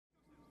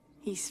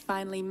He's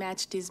finally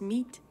matched his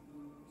meat.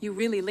 You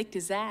really licked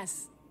his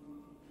ass.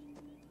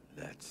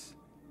 That's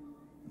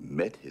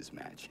met his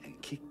match and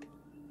kicked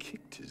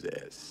his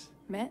ass.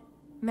 Met?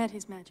 Met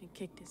his match and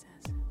kicked his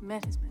ass.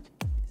 Met his match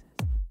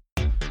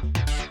and kicked his ass.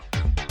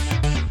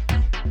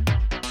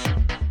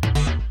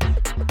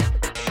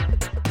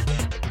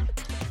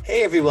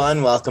 Hey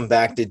everyone, welcome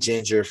back to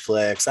Ginger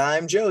Flicks.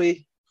 I'm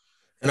Joey.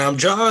 And I'm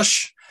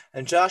Josh.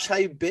 And Josh, how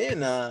you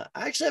been? I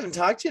actually haven't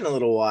talked to you in a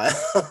little while.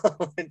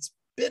 It's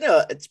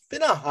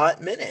been a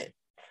hot minute.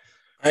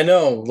 I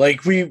know,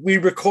 like we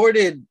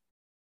recorded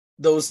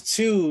those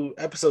two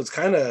episodes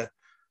kind of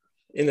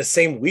in the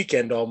same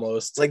weekend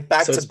almost. Like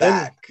back to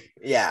back.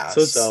 Yeah.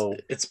 So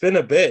it's been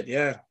a bit,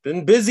 yeah.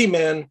 Been busy,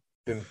 man.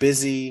 Been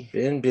busy.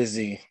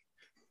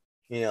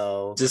 You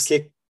know, just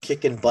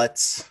kicking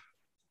butts.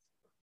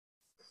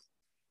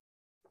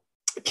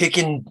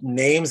 Kicking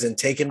names and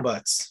taking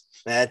butts.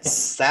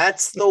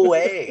 That's the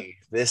way.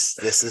 This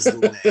is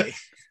the way.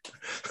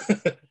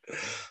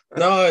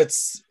 No,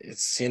 it's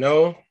you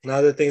know, now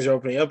that things are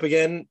opening up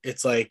again,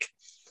 it's like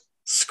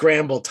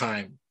scramble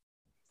time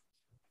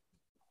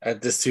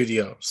at the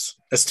studios.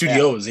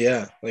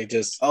 Yeah. Like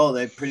just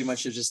they pretty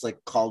much have just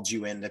like called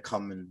you in to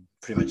come and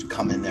pretty much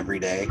come in every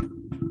day.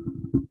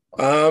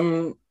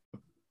 I'm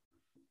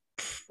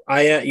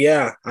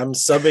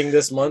subbing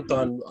this month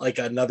on like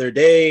another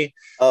day.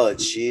 Oh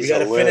jeez, we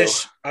gotta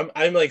finish.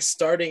 I'm like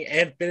starting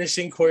and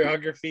finishing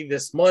choreography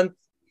this month.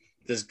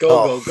 Just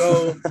go.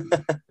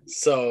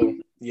 So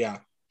yeah,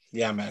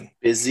 man.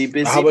 Busy.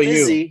 How about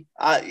you?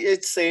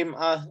 It's same.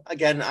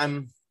 Again,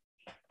 I'm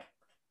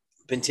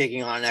been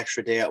taking on an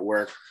extra day at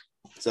work.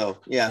 So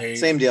yeah,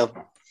 same deal.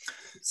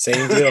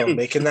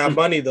 Making that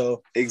money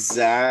though.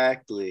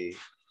 Exactly.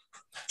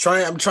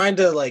 I'm trying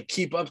to like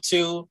keep up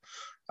to,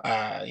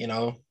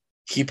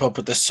 keep up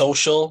with the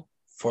social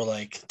for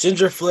like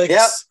Ginger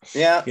Flicks.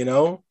 Yeah. You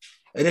know,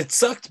 and it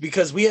sucked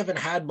because we haven't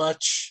had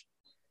much.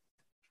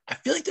 I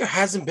feel like there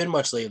hasn't been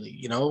much lately,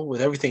 you know,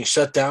 with everything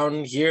shut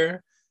down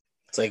here.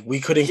 It's like we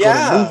couldn't go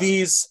to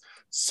movies.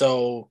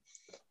 So,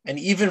 and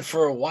even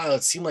for a while,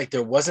 it seemed like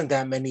there wasn't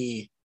that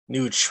many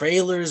new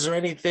trailers or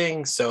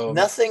anything. So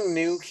nothing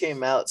new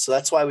came out. So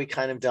that's why we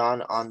kind of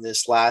done on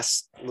this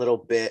last little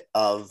bit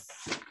of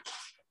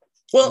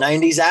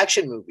 90s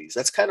action movies.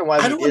 That's kind of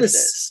why we did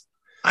this.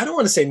 I don't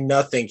want to say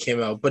nothing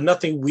came out, but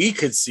nothing we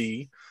could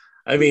see.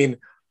 I mean,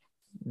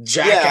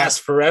 Jackass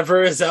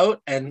Forever is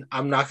out, and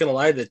I'm not gonna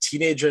lie, the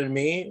teenager in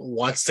me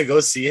wants to go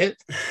see it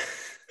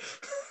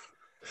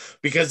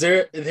because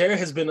it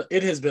has been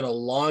a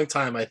long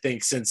time, I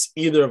think, since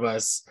either of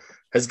us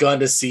has gone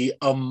to see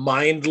a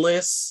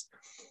mindless,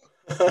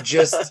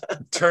 just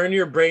turn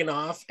your brain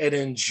off and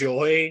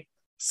enjoy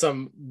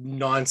some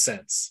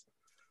nonsense.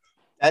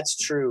 That's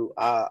true.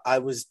 I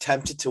was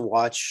tempted to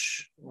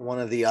watch one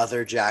of the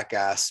other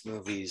Jackass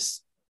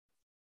movies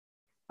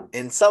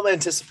in some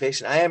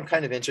anticipation. I am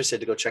kind of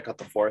interested to go check out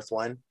the fourth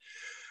one.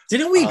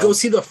 Didn't we go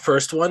see the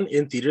first one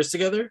in theaters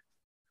together?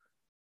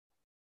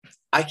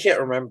 I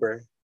can't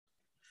remember.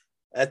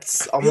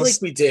 That's almost. I feel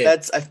like we did.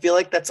 I feel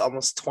like that's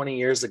almost 20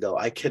 years ago.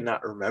 I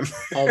cannot remember.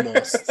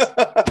 Almost.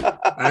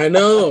 I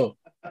know.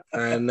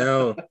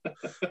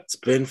 It's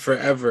been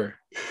forever.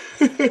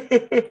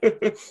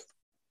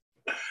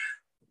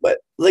 But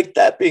like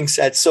that being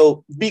said,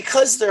 so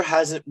because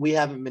we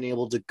haven't been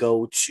able to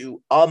go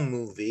to a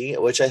movie,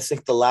 which I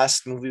think the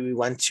last movie we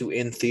went to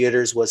in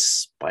theaters was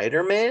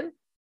Spider-Man.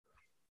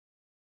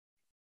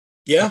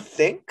 Yeah. I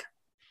think.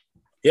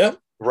 Yeah.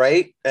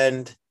 Right.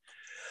 And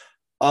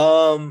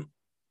to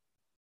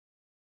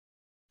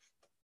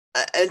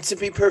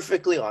be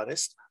perfectly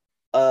honest,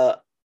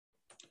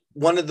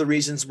 one of the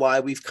reasons why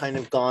we've kind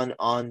of gone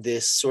on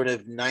this sort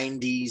of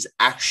 90s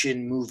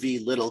action movie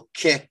little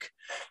kick,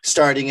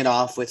 starting it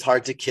off with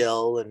Hard to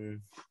Kill,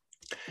 and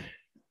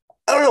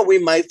I don't know, we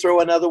might throw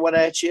another one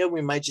at you.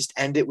 We might just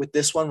end it with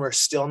this one. We're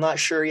still not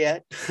sure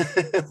yet.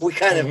 We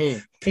kind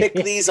of pick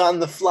these on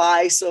the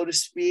fly, so to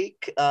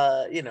speak.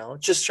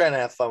 Just trying to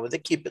have fun with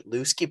it. Keep it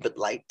loose, keep it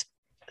light.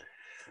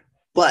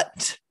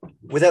 But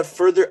without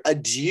further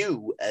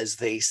ado, as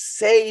they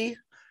say,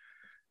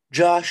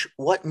 Josh,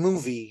 what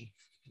movie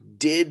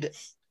did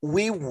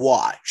we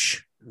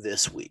watch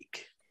this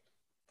week?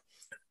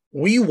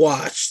 We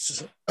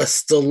watched a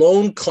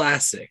Stallone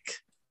classic.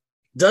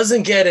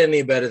 Doesn't get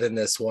any better than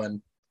this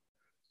one.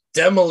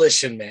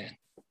 Demolition Man.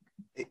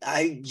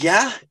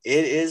 It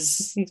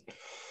is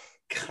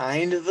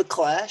kind of a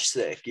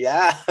classic.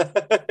 Yeah.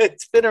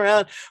 It's been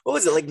around. What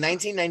was it, like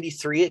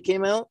 1993 it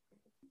came out?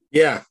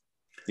 Yeah.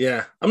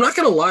 I'm not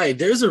going to lie.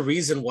 There's a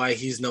reason why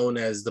he's known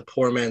as the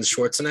poor man's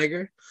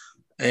Schwarzenegger.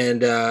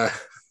 And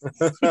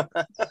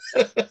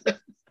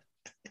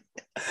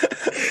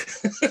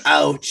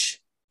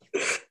ouch.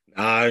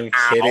 I'm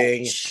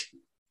kidding.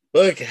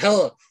 Look,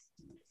 hell,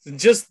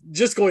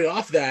 just going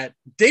off that,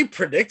 they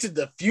predicted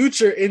the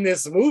future in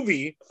this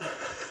movie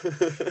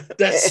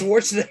that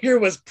Schwarzenegger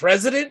was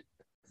president.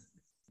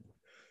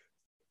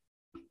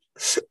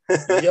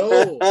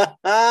 Yo.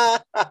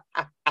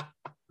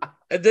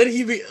 And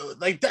then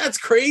like, that's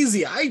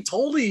crazy. I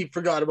totally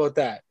forgot about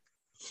that.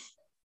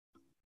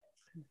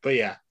 But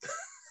yeah.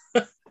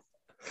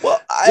 Well,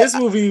 This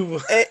movie,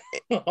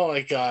 oh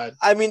my God.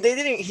 I mean,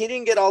 he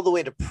didn't get all the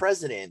way to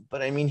president,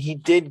 but I mean, he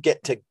did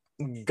get to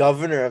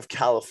governor of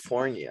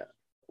California,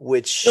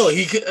 which No,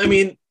 he could, I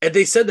mean, and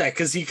they said that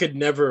because he could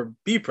never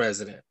be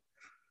president,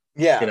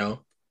 yeah, you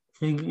know.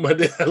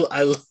 But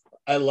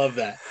I love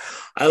that.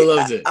 I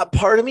loved it. A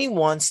part of me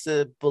wants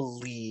to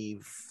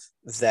believe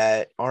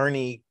that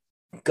Arnie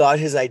got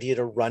his idea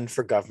to run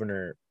for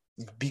governor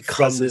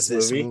because From of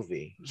this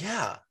movie.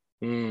 Yeah.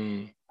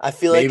 I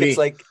feel like Maybe.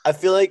 I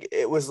feel like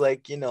it was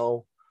like, you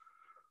know,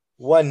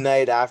 one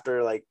night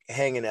after like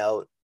hanging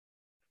out,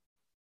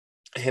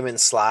 him and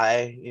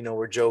Sly, you know,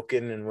 were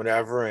joking and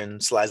whatever,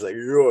 and Sly's like,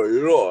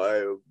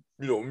 I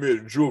made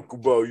a joke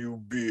about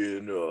you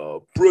being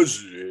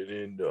president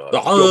and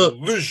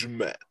demolition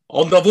man.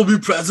 I'll never be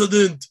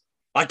president.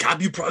 I can't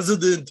be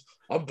president.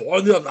 I'm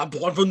not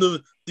born from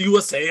the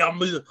USA.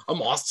 I'm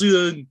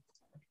Austrian.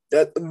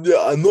 Yeah,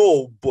 I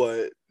know,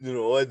 but you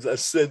know, I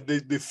said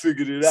they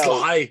figured it out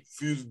Sly.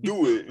 for you to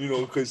do it, you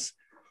know, because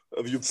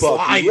of your Sly.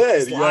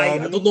 popularity. I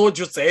don't know what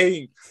you're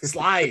saying.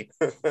 Sly.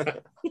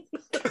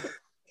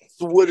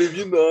 So what if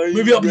you know?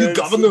 Maybe I'll be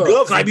governor.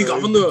 Can I be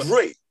governor?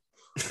 Great.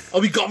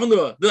 I'll be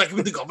governor. Then I can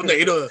be the governor.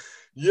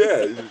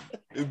 Yeah,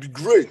 it'd be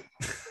great.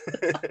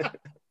 It'd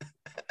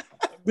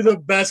be the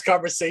best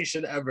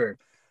conversation ever.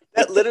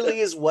 That literally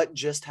is what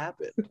just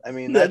happened. I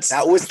mean,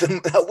 that was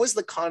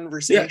the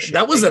conversation.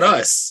 Yeah, that wasn't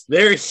us.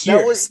 They're here.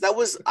 That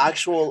was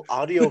actual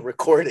audio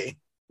recording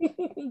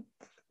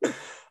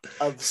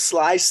of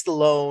Sly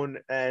Stallone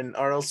and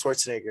Arnold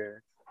Schwarzenegger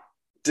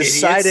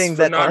deciding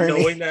that not Arnie,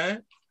 knowing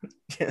that.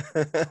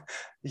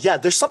 Yeah,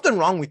 there's something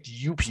wrong with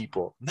you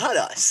people, not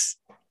us.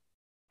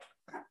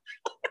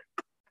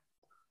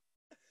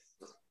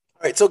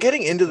 All right, so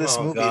getting into this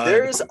movie, God.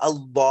 there's a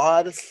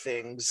lot of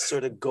things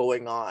sort of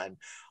going on.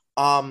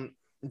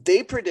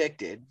 They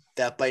predicted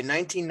that by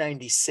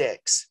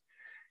 1996,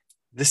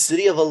 the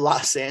city of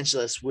Los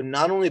Angeles would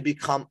not only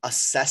become a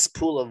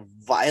cesspool of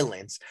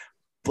violence,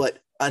 but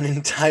an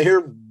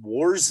entire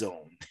war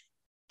zone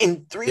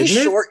in three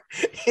short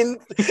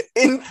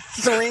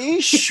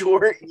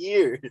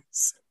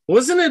years.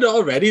 Wasn't it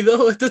already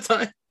though at the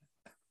time?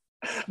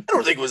 I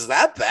don't think it was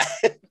that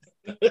bad.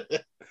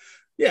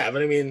 Yeah,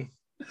 but I mean,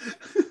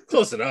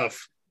 close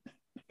enough.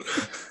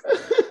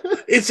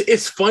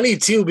 It's funny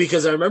too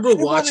because I remember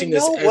watching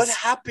this. What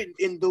happened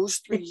in those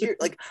 3 years?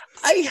 Like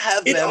I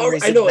have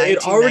memories. I know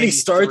it already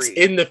starts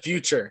in the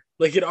future.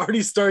 Like it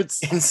already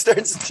starts. It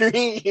starts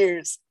 3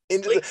 years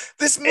into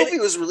this movie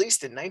was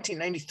released in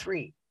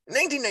 1993.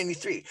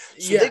 1993.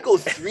 So they go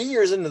 3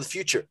 years into the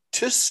future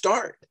to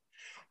start.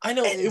 I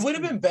know And it would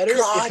have been better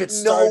God if it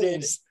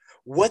started. knows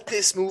what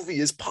this movie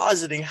is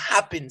positing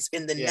happens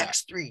in the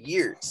next 3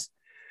 years.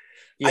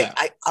 Yeah.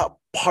 A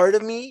part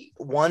of me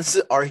wants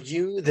to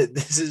argue that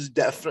this is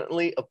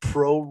definitely a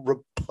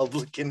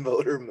pro-Republican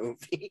voter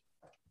movie.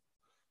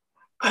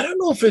 I don't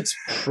know if it's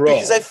pro.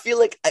 Because I feel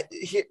like,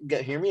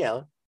 hear me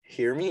out.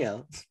 Hear me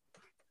out.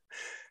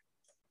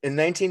 In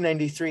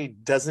 1993,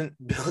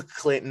 doesn't Bill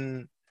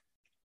Clinton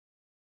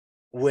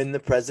win the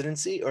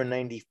presidency or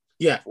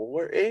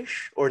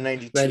 94-ish or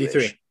 92-ish?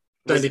 93.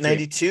 Was it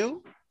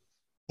 92?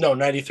 No,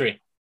 93.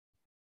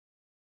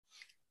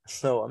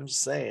 So I'm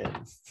just saying.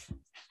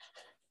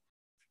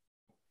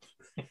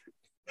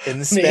 In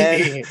the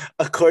span,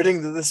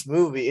 according to this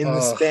movie, in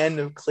the span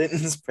of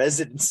Clinton's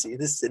presidency,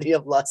 the city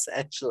of Los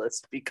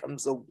Angeles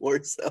becomes a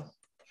war zone.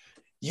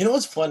 You know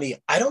what's funny?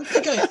 I don't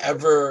think I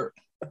ever...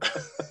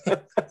 And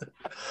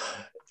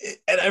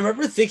I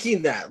remember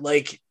thinking that,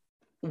 like,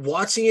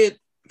 watching it...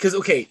 Because,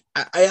 okay,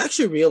 I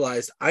actually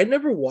realized I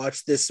never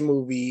watched this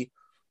movie.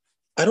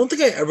 I don't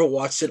think I ever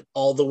watched it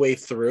all the way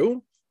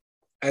through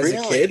as a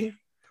kid.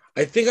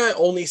 I think I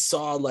only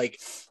saw, like...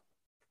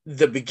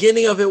 the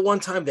beginning of it one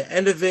time, the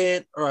end of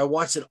it, or I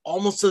watched it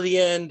almost to the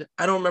end.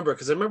 I don't remember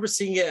because I remember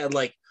seeing it at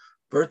like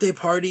birthday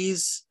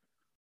parties,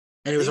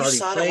 and it was already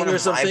playing or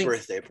something. My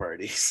birthday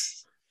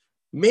parties,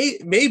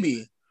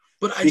 maybe,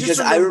 but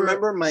I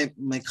remember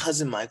my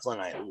cousin Michael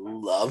and I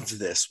loved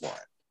this one.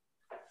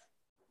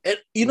 And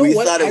you know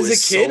what? As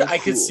a kid, I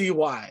could see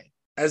why.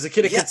 As a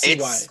kid, I could see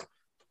why.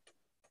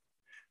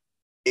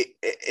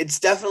 It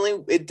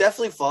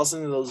definitely falls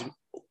into those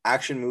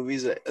action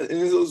movies,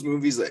 into those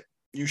movies that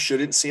you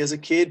shouldn't see as a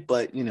kid,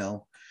 but you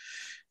know,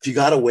 if you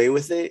got away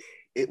with it,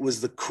 it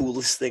was the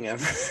coolest thing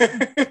ever.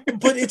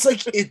 But it's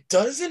like it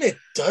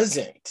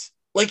doesn't.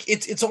 Like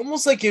it's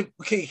almost like it.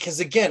 Okay, because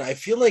again, I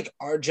feel like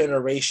our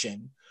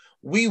generation,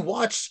 we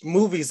watched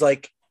movies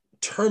like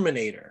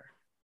Terminator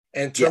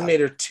and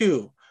Terminator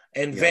 2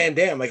 and Van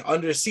Damme, like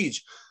Under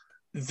Siege.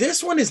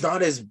 This one is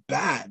not as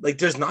bad. Like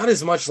there's not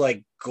as much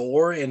like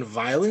gore and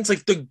violence.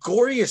 Like the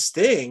goriest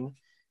thing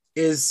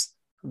is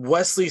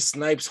Wesley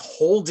Snipes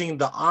holding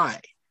the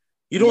eye.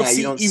 You don't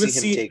see him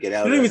take it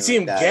out. You don't even see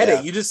him get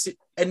it. You just see,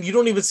 and you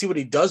don't even see what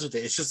he does with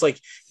it. It's just like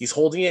he's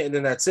holding it and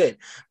then that's it.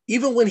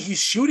 Even when he's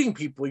shooting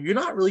people, you're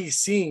not really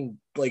seeing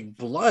like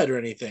blood or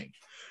anything.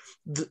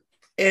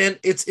 And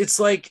it's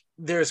like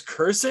there's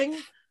cursing,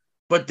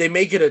 but they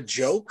make it a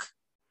joke.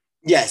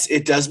 Yes,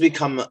 it does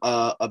become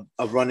a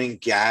running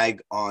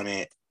gag on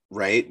it,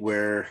 right?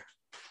 Where,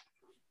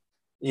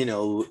 you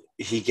know,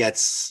 he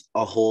gets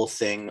a whole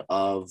thing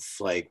of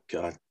like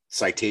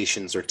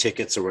citations or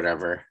tickets or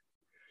whatever.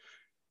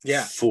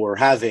 Yeah. For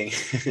having,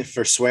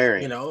 for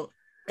swearing. You know,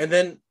 and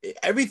then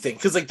everything.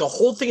 Because like the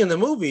whole thing in the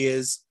movie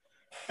is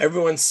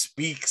everyone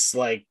speaks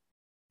like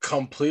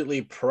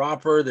completely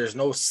proper. There's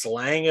no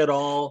slang at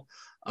all.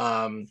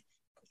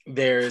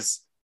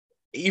 There's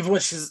even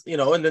when she's, you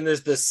know, and then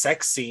there's the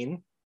sex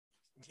scene.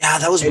 Yeah,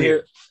 that was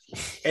weird.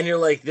 And you're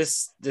like,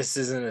 this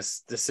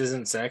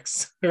isn't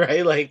sex,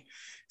 right? Like,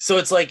 so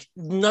it's like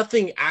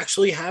nothing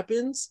actually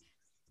happens.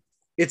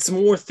 It's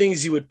more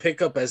things you would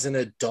pick up as an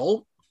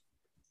adult,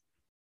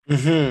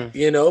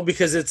 you know,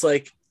 because it's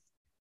like,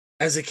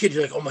 as a kid,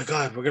 you're like, oh my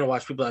God, we're gonna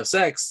watch people have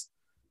sex.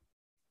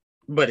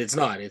 But it's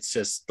not. It's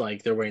just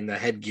like they're wearing the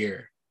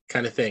headgear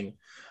kind of thing.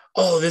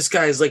 Oh, this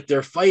guy's like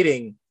they're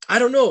fighting. I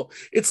don't know.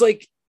 It's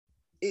like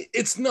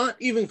it's not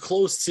even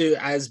close to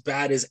as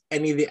bad as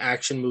any of the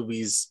action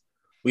movies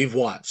we've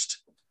watched.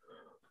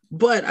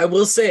 But I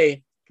will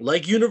say,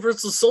 like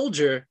Universal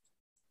Soldier,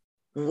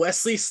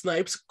 Wesley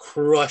Snipes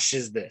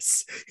crushes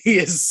this. He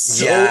is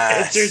so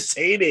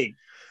entertaining.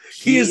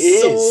 He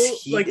is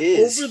so like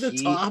over the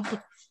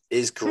top.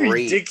 Is great.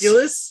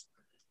 Ridiculous.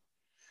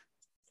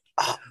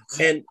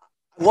 And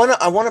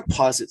I want to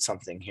posit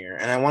something here,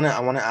 and I want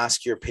to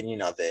ask your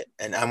opinion of it,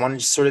 and I want to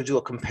just sort of do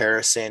a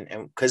comparison,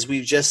 and because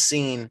we've just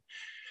seen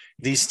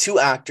these two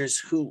actors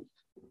who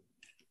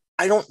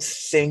I don't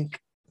think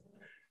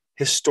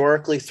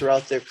historically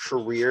throughout their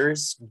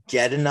careers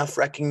get enough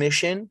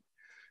recognition,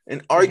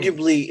 and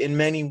arguably in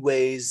many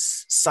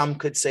ways some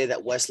could say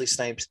that Wesley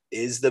Snipes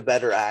is the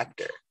better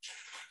actor.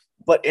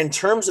 But in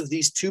terms of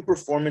these two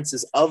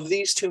performances of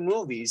these two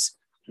movies,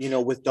 you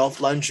know, with Dolph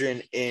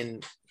Lundgren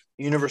in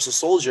Universal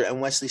Soldier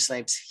and Wesley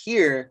Snipes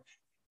here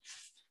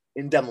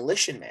in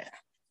Demolition Man,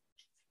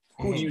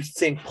 who do you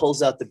think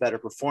pulls out the better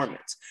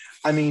performance?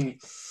 I mean,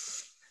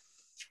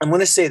 I'm going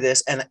to say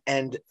this,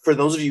 and for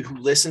those of you who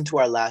listened to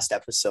our last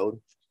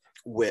episode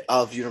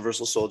of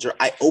Universal Soldier,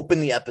 I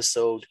opened the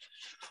episode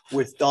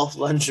with Dolph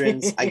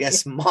Lundgren's, I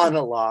guess,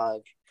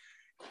 monologue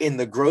in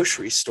the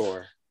grocery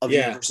store of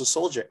Universal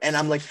Soldier. And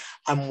I'm like,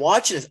 I'm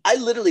watching this. I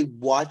literally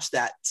watched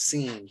that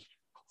scene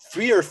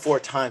 3 or 4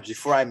 times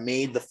before I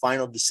made the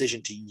final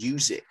decision to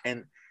use it.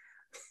 And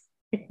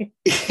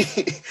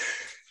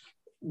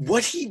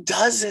what he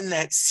does in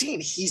that scene,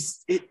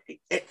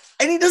 and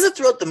he does it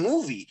throughout the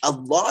movie, a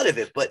lot of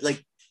it, but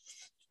like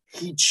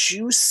he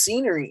chews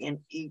scenery and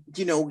he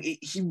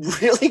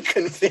really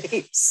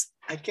conveys,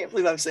 I can't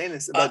believe I'm saying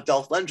this about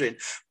Dolph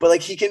Lundgren, but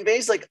like he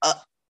conveys like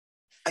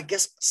I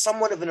guess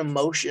somewhat of an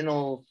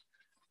emotional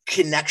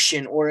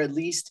connection, or at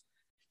least,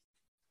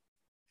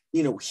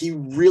 you know, he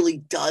really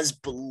does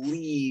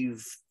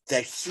believe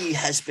that he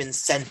has been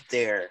sent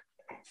there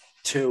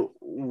to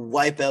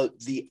wipe out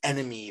the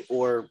enemy,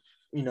 or,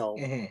 you know,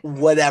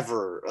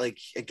 whatever. Like,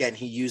 again,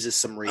 he uses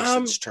some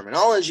racist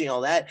terminology and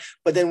all that.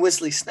 But then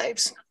Wesley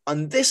Snipes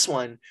on this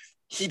one,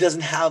 he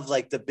doesn't have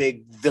like the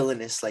big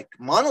villainous like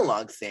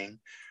monologue thing,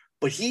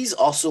 but he's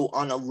also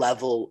on a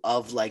level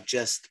of like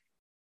just,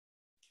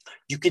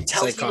 you could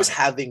tell he was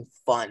having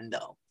fun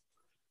though.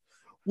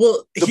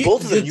 Well,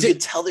 both of them, you could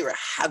tell they were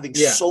having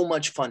so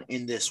much fun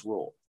in this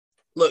role.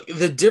 Look,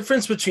 the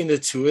difference between the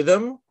two of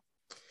them,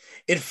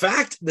 in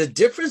fact, the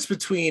difference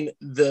between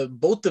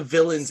both the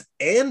villains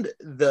and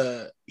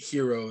the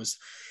heroes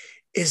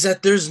is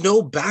that there's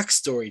no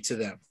backstory to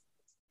them.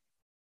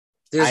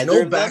 There's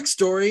no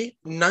backstory,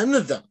 none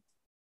of them,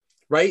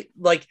 right?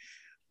 Like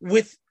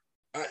with,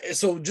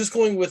 so just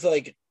going with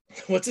like,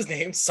 what's his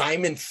name?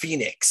 Simon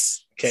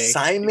Phoenix. Okay.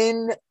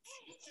 Simon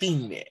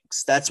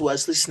Phoenix. That's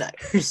Wesley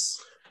Snipes.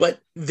 But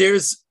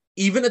there's,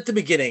 even at the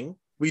beginning,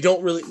 we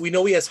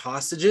know he has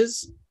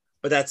hostages,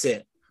 but that's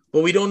it.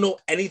 But we don't know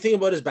anything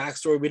about his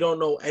backstory. We don't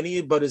know any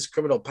about his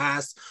criminal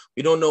past.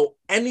 We don't know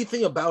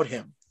anything about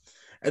him.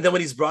 And then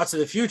when he's brought to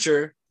the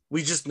future,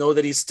 we just know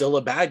that he's still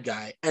a bad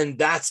guy. And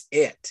that's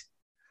it.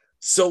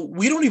 So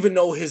we don't even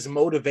know his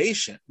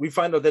motivation. We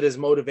find out that his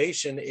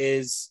motivation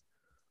is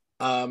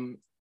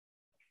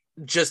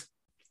just,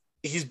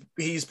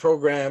 he's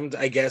programmed,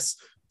 I guess,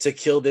 to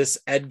kill this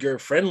Edgar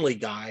Friendly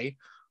guy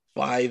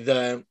by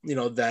the, you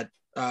know, that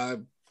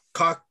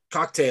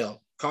Cocteau,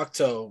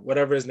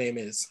 whatever his name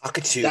is.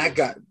 Cockatoo. That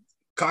guy.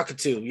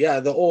 Cockatoo. Yeah,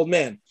 the old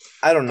man.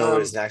 I don't know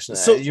what his actual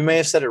name. So you may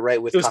have said it right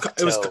with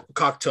Cockatoo. It was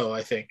Cocteau,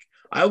 I think.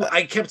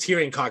 I kept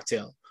hearing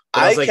cocktail.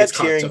 I kept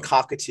hearing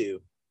cockatoo.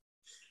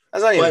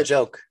 That's not even a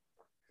joke.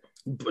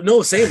 But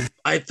no, same.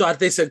 I thought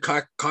they said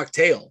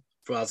cocktail.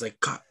 So I was like,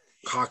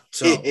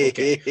 cocktail.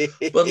 Okay.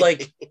 But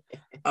like,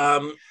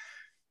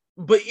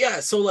 but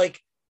yeah, so like,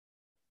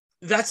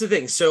 that's the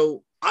thing.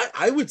 So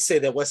I would say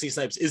that Wesley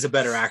Snipes is a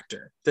better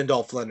actor than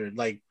Dolph Lundgren.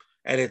 Like,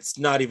 and it's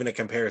not even a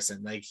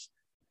comparison. Like,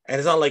 and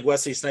it's not like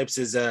Wesley Snipes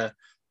is a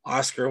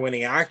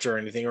Oscar-winning actor or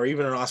anything, or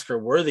even an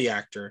Oscar-worthy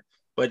actor,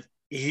 but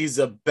he's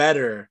a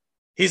better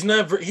He's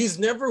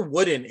never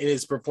wooden in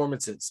his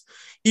performances.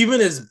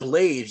 Even as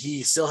Blade,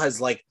 he still has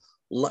like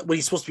when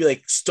he's supposed to be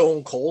like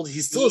stone cold,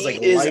 he still has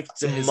like life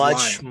to his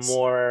much lines.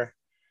 more.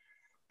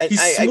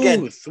 He's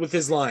smooth with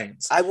his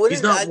lines.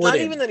 He's not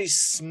even that he's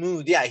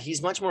smooth. Yeah,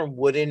 he's much more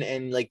wooden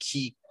and like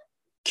he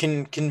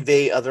can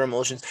convey other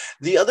emotions.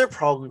 The other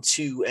problem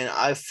too, and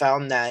I've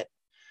found that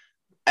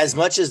as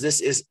much as this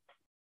is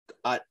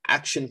an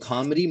action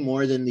comedy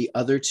more than the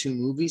other two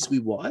movies we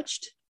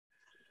watched,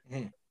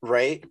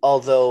 right?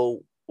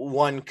 Although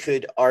one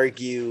could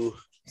argue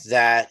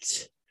that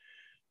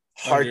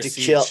Hard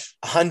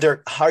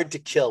to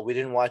Kill. We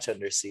didn't watch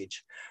Under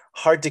Siege.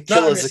 Hard to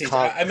Kill is a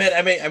comedy.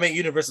 I meant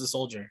Universal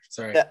Soldier.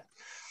 Sorry. Yeah.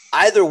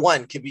 Either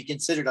one could be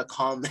considered a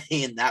comedy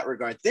in that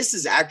regard. This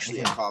is actually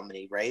a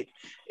comedy, right?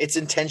 Its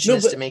intention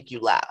is to make you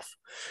laugh.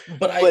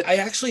 But I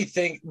actually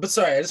think, but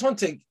sorry, I just want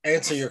to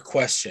answer your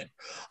question.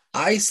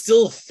 I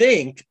still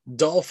think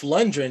Dolph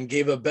Lundgren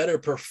gave a better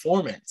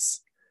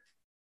performance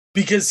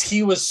because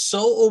he was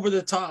so over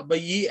the top, but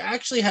he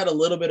actually had a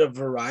little bit of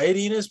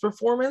variety in his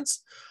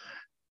performance.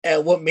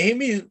 And what made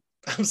me,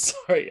 I'm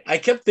sorry, I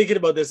kept thinking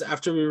about this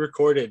after we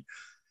recorded.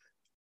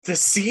 The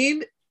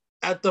scene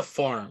at the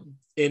farm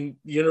in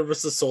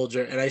Universal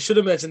Soldier, and I should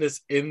have mentioned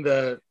this in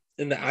the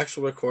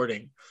actual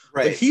recording.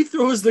 Right. But he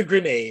throws the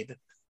grenade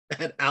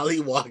at Ali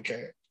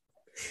Walker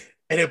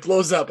and it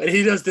blows up and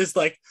he does this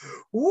like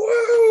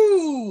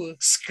woo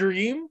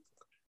scream.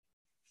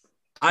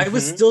 I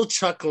was still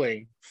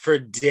chuckling for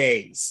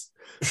days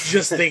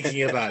just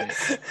thinking about it.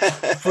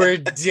 For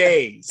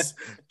days.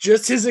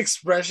 Just his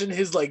expression,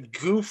 his like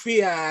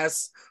goofy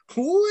ass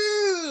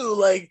woo,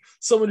 like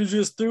someone who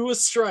just threw a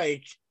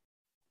strike.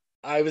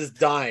 I was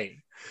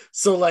dying.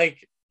 So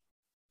like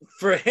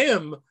for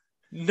him,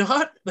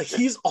 not like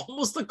he's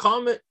almost a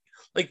comedic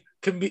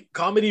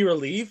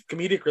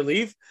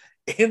relief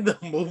in the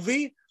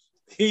movie.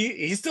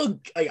 He still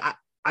like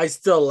I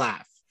still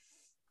laugh.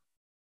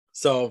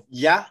 So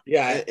yeah.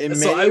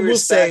 So I will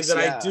say that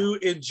I do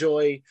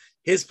enjoy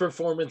his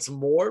performance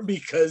more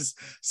because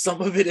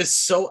some of it is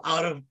so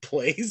out of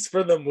place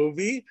for the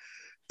movie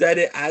that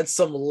it adds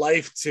some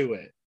life to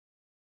it.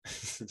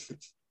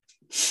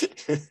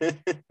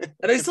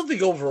 And I still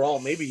think overall,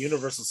 maybe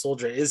Universal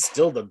Soldier is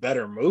still the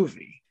better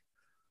movie.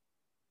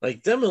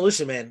 Like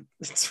Demolition Man,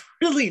 it's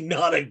really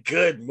not a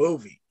good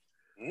movie.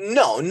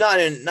 No, not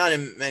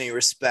in many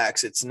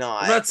respects. It's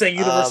not. I'm not saying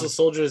Universal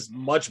Soldier is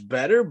much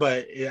better,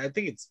 but I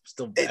think it's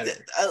still better.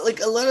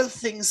 Like a lot of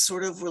things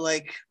sort of were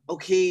like,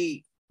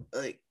 okay,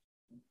 like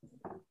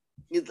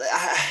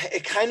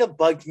it kind of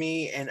bugged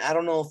me. And I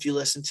don't know if you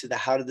listened to the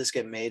How Did This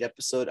Get Made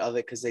episode of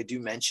it, because they do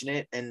mention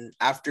it. And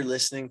after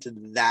listening to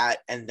that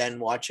and then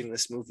watching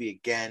this movie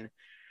again,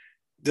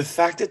 the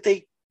fact that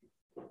they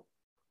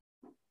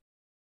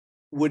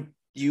would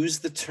use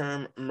the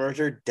term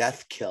murder,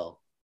 death, kill.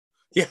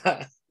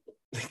 Yeah.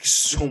 Like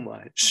so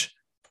much.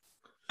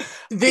 I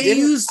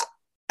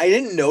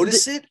didn't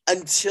notice it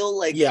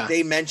until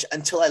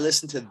until I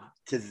listened to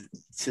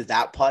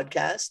that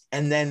podcast,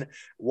 and then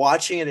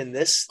watching it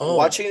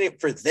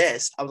for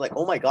this, I was like,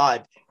 oh my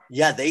God.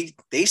 Yeah, they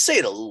say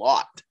it a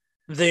lot.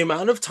 The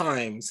amount of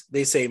times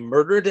they say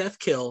murder, death,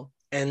 kill,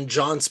 and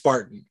John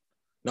Spartan.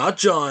 Not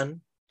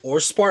John or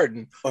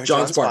Spartan. Or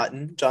John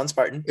Spartan. John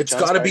Spartan. It's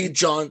got to be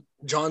John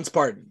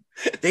Spartan.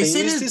 They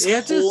said his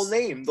whole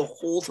name the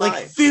whole time.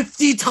 Like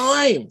 50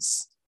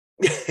 times.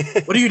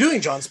 What are you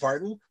doing, John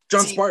Spartan?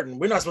 John Spartan.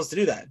 We're not supposed to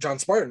do that. John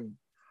Spartan.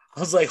 I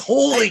was like,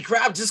 holy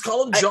crap, just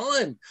call him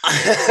John.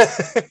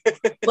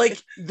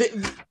 Like,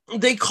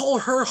 they call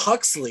her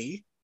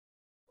Huxley.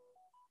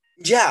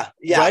 Yeah.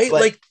 Right?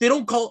 Like, I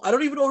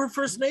don't even know her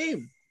first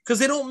name because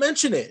they don't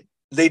mention it.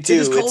 They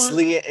do.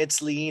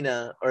 It's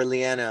Leanna or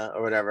Leanna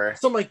or whatever.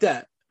 Something like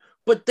that.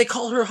 But they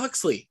call her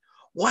Huxley.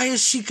 Why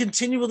is she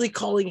continually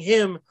calling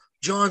him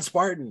John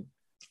Spartan?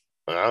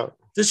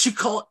 Does she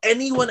call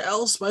anyone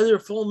else by their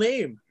full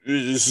name?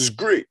 This is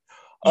great.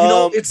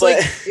 It's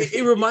like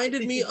it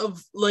reminded me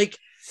of like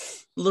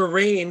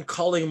Lorraine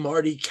calling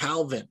Marty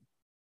Calvin.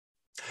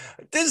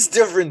 This is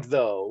different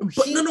though.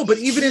 But but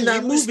even in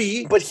that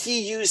movie, but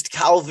he used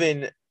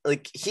Calvin,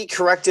 like he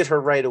corrected her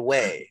right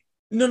away.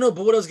 No,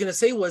 but what I was gonna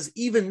say was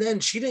even then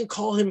she didn't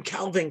call him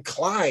Calvin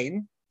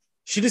Klein.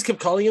 She just kept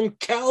calling him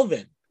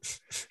Calvin.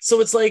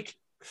 So it's like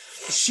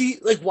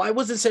why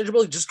wasn't Sandra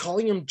Bullock just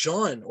calling him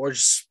John or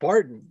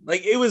Spartan?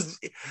 Like it was,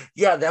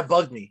 that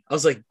bugged me. I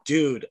was like,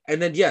 dude.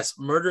 And then yes,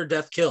 murder,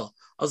 death, kill.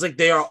 I was like,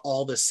 they are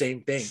all the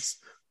same things.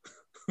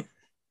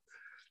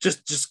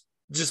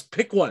 just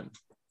pick one.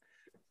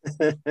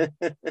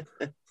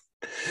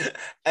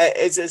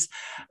 It's just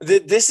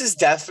this is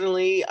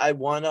definitely, I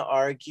want to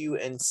argue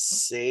and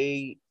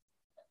say,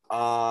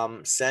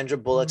 Sandra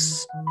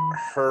Bullock's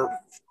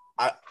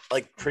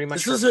pretty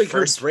much this is like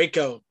her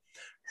breakout.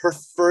 Her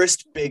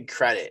first big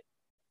credit.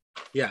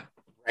 Yeah.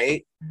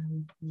 Right?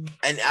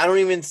 And I don't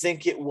even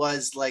think it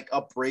was like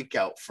a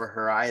breakout for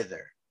her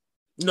either.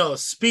 No,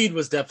 Speed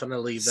was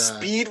definitely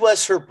Speed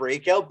was her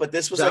breakout, but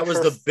this was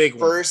the big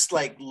first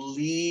one. Like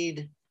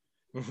lead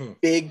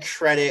big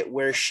credit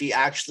where she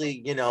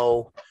actually,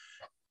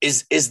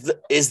 is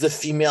the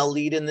female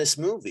lead in this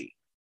movie.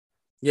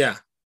 Yeah.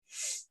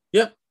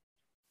 Yep.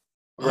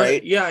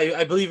 Right? Yeah,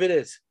 I believe it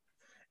is.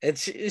 And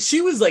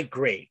she was like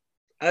great.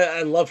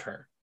 I love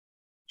her.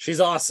 She's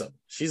awesome.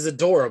 She's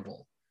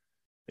adorable.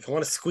 Like I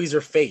want to squeeze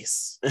her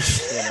face.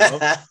 You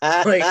know?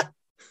 Like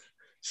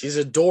she's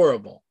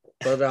adorable.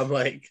 But I'm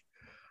like,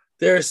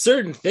 there are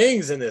certain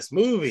things in this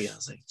movie. I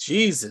was like,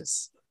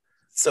 Jesus.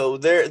 So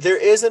there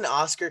is an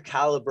Oscar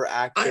caliber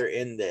actor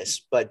in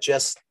this, but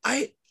just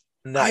I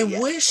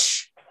yet.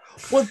 wish.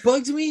 What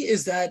bugged me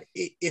is that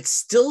it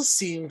still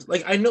seemed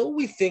like, I know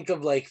we think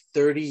of like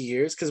 30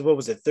 years, because what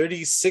was it,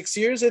 36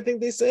 years, I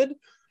think they said,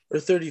 or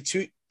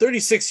 32,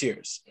 36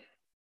 years.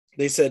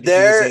 They said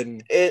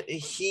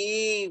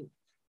he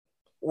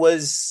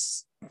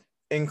was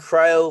in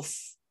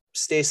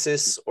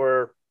cryostasis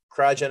or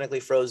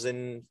cryogenically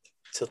frozen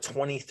till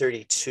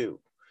 2032.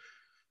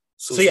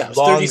 So yeah, it was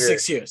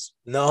 36 years.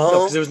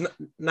 No, because it was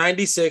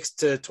 96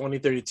 to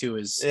 2032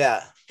 is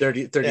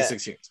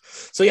 36 years.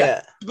 So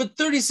yeah, but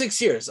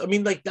 36 years. I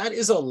mean, like that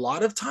is a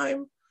lot of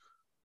time,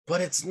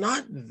 but it's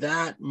not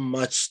that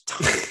much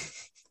time.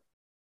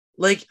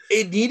 Like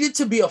it needed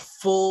to be a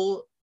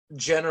full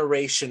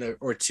generation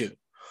or two.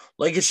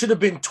 Like it should have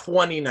been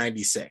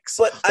 2096.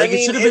 But like, I mean,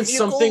 it should have if been you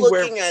something go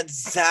looking at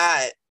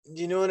that,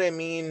 you know what I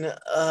mean?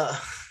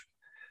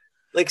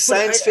 Like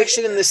science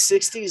fiction in the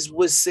 60s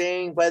was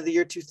saying by the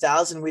year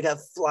 2000 we'd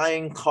have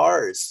flying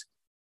cars.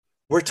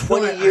 We're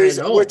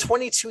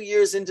 22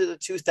 years into the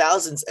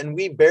 2000s and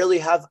we barely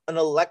have an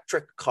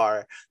electric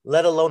car,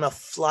 let alone a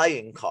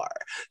flying car.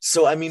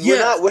 So I mean,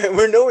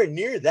 we're nowhere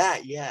near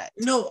that yet.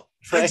 No,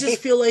 right? I just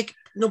feel like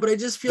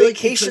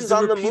vacations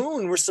on the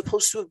moon were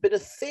supposed to have been a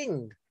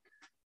thing.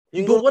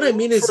 But what I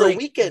mean is like a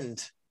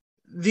weekend.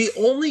 The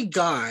only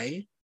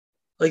guy,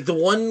 like the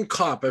one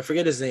cop, I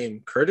forget his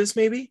name, Curtis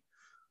maybe?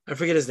 I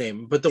forget his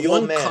name, but the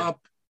one cop,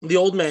 the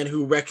old man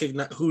who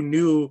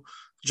knew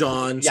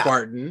John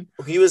Spartan.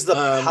 He was the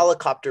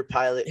helicopter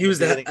pilot. He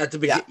was at the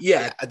beginning.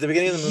 Yeah, at the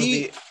beginning of the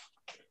movie.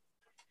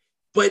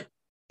 But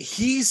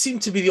he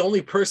seemed to be the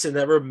only person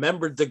that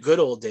remembered the good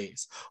old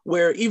days,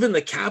 where even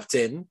the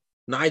captain,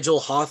 Nigel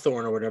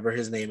Hawthorne or whatever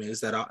his name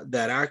is, that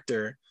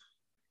actor,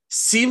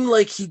 seemed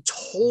like he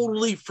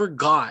totally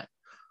forgot.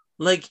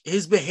 Like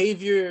his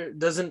behavior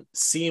doesn't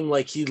seem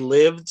like he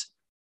lived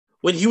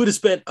when he would have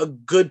spent a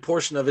good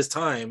portion of his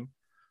time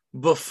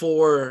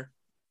before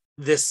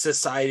this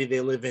society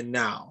they live in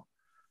now.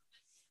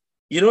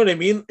 You know what I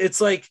mean? It's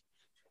like,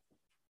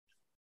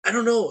 I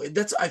don't know.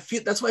 That's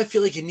why I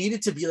feel like it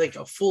needed to be like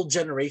a full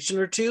generation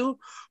or two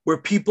where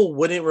people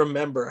wouldn't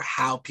remember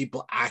how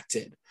people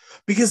acted.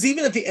 Because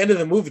even at the end of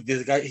the movie,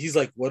 the guy, he's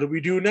like, what do we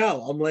do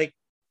now? I'm like,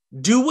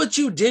 do what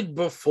you did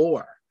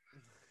before.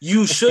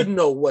 You should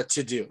know what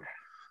to do.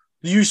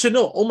 You should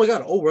know, oh my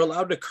God, we're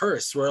allowed to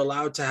curse. We're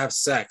allowed to have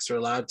sex. We're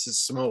allowed to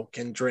smoke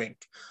and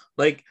drink.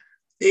 Like,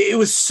 it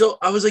was so,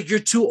 I was like, you're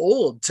too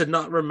old to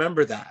not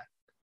remember that.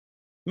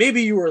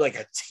 Maybe you were like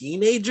a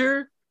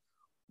teenager,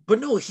 but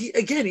no,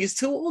 he's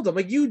too old. I'm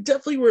like, you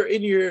definitely were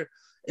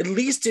at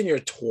least in your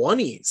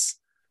 20s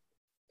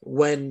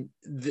when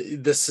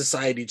the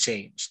society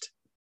changed.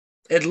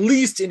 At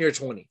least in your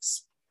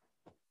 20s.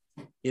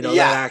 You know,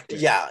 that actor.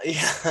 Yeah.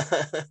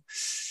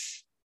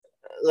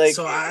 Like,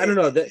 so I don't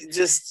know, that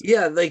just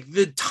like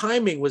the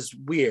timing was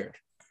weird.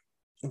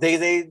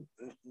 They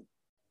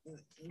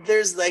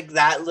there's like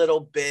that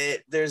little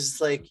bit.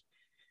 There's like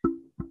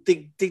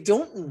they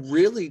don't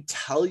really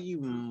tell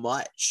you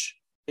much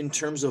in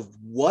terms of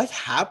what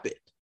happened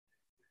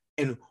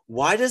and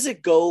why does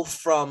it go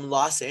from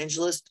Los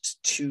Angeles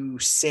to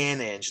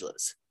San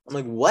Angeles. I'm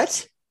like,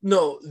 what?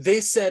 No,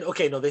 they said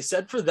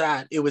for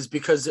that it was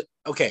because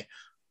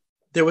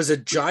there was a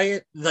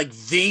giant, like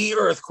the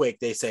earthquake,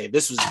 they say.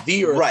 This was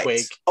the earthquake.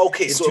 Right.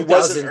 Okay, so it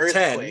was an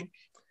earthquake.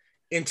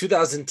 In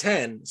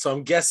 2010. So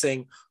I'm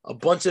guessing a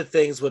bunch of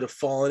things would have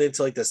fallen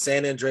into like the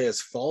San Andreas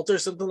Fault or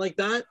something like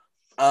that.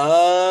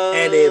 Oh.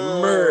 And it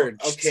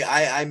merged. Okay,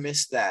 I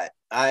missed that.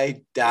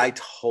 I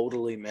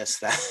totally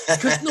missed that.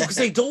 Because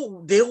they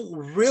don't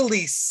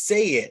really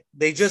say it.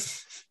 They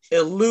just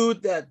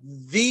allude that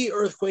the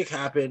earthquake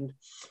happened.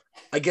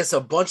 I guess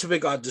a bunch of it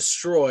got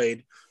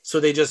destroyed. So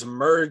they just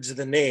merged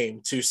the name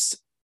to,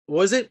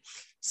 was it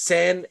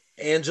San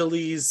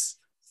Angeles?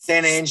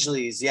 San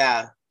Angeles,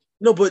 yeah.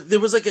 No, but there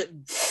was like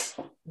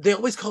they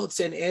always call it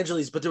San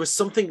Angeles, but there was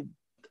something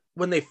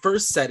when they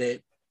first said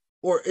it,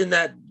 or in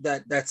that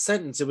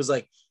sentence, it was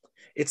like,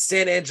 it's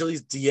San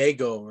Angeles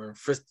Diego or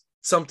for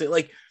something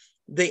like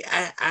they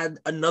add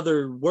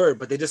another word,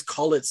 but they just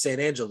call it San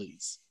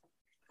Angeles.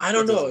 I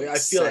don't know. I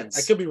feel like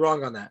I could be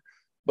wrong on that,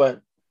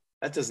 but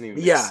that doesn't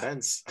even make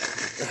sense.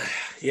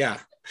 Yeah.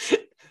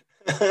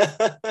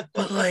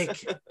 But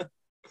like,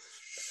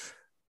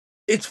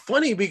 it's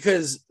funny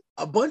because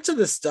a bunch of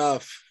the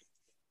stuff,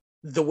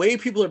 the way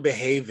people are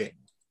behaving,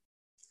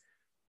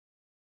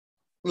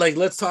 like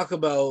let's talk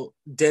about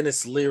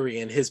Dennis Leary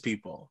and his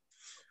people,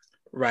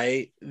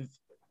 right?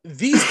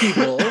 These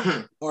people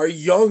are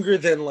younger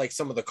than like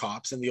some of the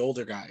cops and the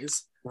older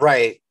guys,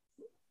 right?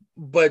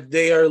 but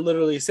they are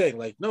literally saying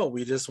like, no,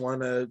 we just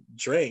want to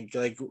drink.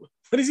 Like,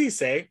 what does he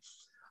say?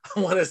 I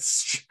want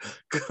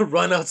to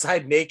run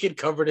outside naked,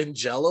 covered in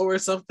Jello or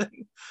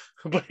something.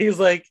 But he's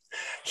like,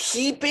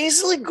 he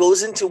basically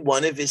goes into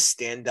one of his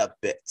stand-up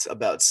bits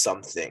about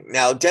something.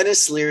 Now,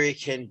 Dennis Leary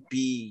can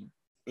be,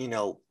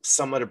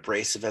 somewhat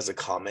abrasive as a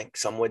comic,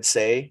 some would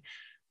say.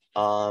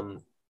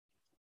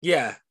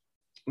 Yeah,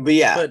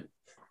 but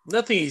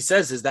nothing he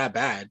says is that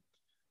bad.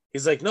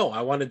 He's like, no,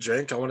 I want to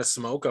drink, I want to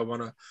smoke, I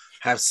want to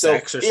have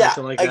sex or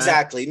something like that.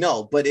 Exactly.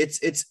 No, but it's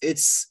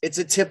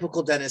a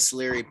typical Dennis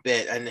Leary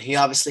bit, and he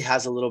obviously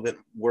has a little bit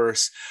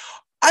worse.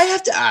 I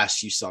have to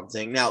ask you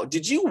something. Now,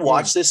 did you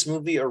watch this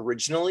movie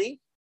originally?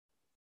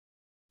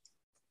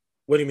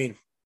 What do you mean?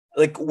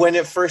 Like when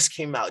it first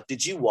came out,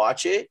 did you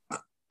watch it?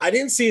 I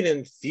didn't see it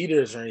in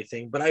theaters or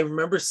anything, but I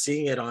remember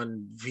seeing it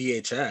on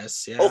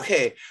VHS. Yeah.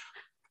 Okay.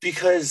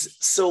 Because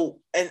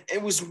and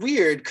it was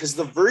weird because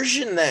the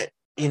version that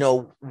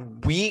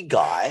we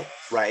got,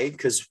 right?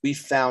 Because we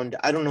found,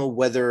 I don't know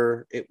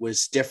whether it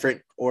was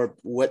different or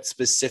what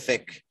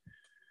specific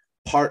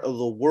part of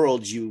the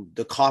world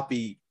the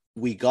copy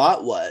we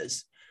got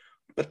was,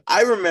 but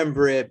I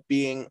remember it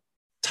being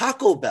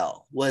Taco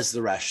Bell was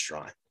the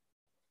restaurant.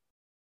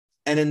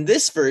 And in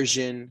this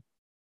version,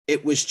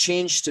 it was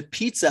changed to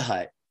Pizza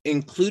Hut,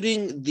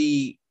 including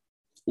the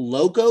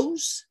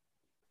logos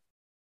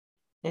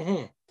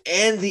and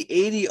the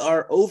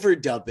ADR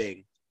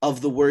overdubbing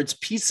of the words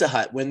Pizza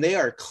Hut when they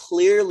are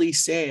clearly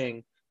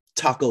saying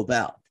Taco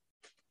Bell.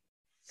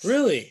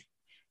 Really?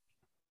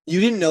 You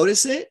didn't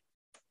notice it?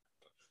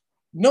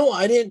 No,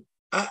 I didn't.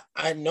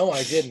 I know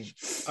I didn't.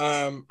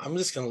 I'm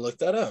just gonna look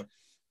that up.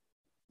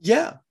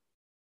 Yeah.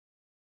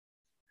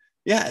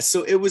 Yeah,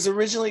 so it was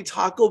originally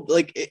Taco,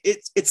 like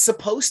it's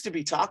supposed to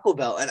be Taco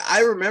Bell, and I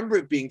remember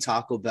it being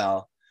Taco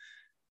Bell,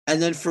 and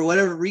then for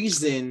whatever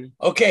reason,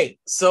 okay,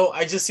 so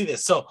I just see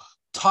this. So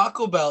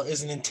Taco Bell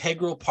is an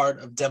integral part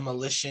of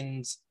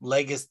Demolition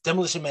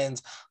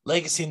Man's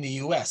legacy in the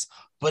U.S.,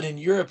 but in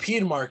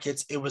European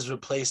markets, it was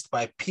replaced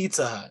by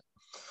Pizza Hut.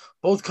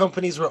 Both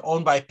companies were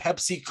owned by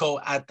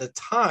PepsiCo at the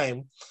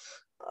time.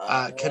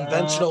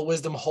 Conventional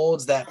wisdom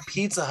holds that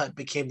Pizza Hut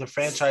became the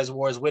franchise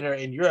wars winner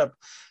in Europe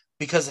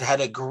because it had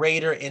a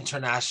greater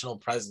international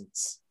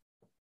presence.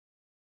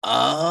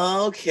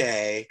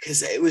 Okay,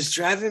 because it was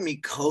driving me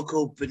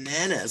cocoa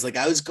bananas. Like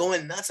I was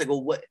going nuts. I go,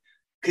 what?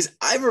 Because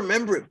I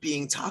remember it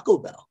being Taco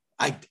Bell.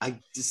 I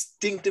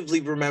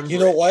distinctively remember. You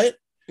know what?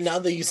 Now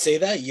that you say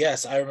that,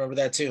 yes, I remember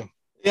that too.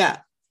 Yeah.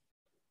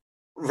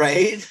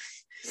 Right?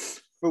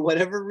 For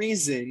whatever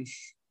reason.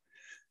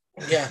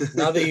 Yeah.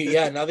 Now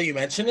that you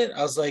mention it,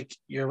 I was like,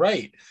 you're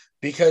right.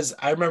 Because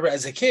I remember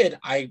as a kid,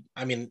 I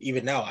mean,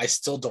 even now, I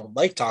still don't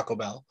like Taco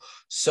Bell.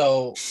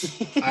 So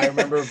I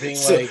remember being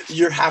like,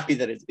 you're happy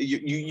that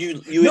you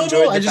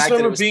enjoyed the fact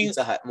that it was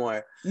Pizza Hut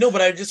more. No,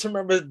 but I just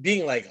remember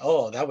being like,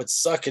 oh, that would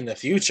suck in the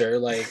future.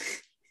 Like,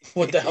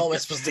 what the hell am I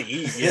supposed to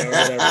eat?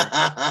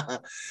 Whatever.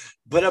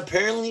 But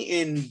apparently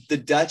in the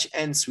Dutch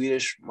and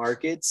Swedish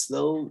markets,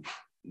 though,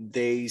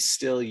 they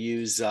still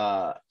use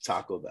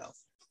Taco Bell.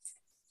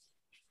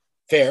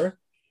 Fair.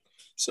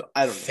 So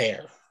I don't know.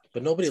 Fair.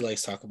 But nobody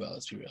likes Taco Bell,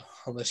 let's be real.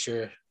 Unless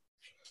you're,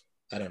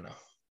 I don't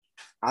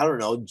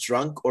know,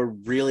 drunk or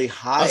really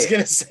high. I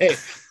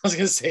was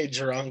gonna say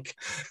drunk.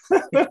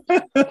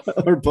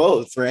 Or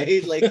both,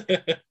 right? Like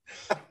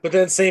but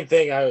then same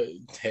thing. I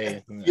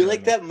feel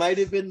like that might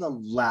have been the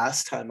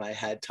last time I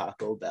had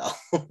Taco Bell.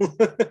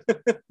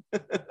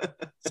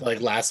 So like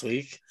last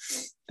week,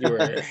 you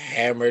were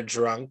hammered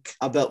drunk.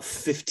 About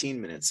 15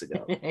 minutes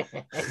ago.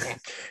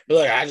 You're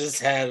like, I just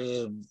had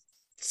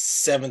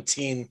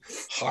 17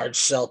 hard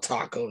shell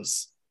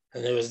tacos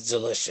and it was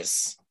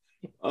delicious.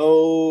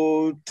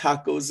 Oh,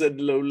 tacos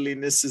and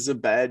loneliness is a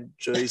bad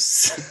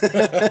choice.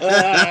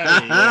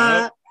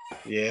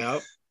 Yeah.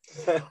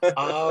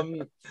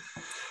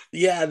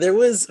 Yeah, there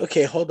was.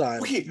 Okay, hold on.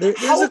 Okay, there's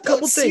how a couple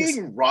about things.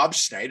 seeing Rob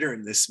Schneider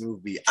in this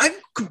movie? I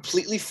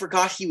completely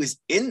forgot he was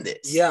in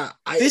this. Yeah,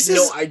 this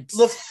is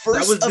the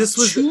first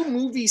of two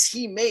movies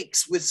he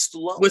makes with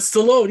Stallone. With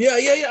Stallone,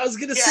 yeah. I was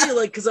gonna say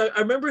like because I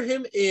remember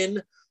him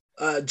in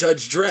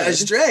Judge Dredd.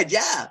 Judge Dredd,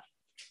 yeah.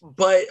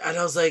 And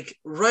I was like,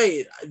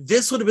 right,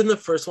 this would have been the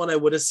first one I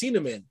would have seen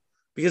him in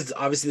because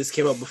obviously this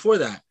came out before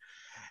that.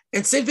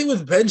 And same thing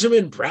with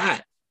Benjamin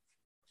Bratt.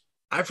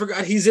 I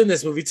forgot he's in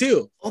this movie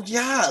too. Oh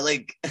yeah,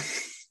 like,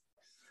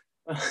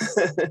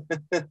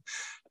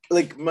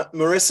 like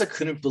Marissa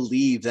couldn't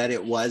believe that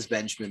it was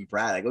Benjamin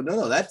Bratt. I go,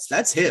 no,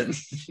 that's him.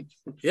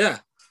 Yeah,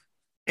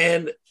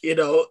 and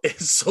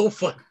it's so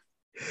fun.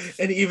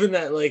 And even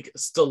that like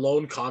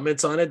Stallone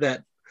comments on it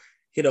that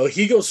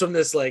he goes from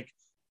this like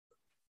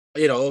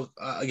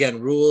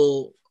again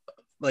rule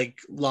like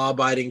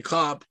law-abiding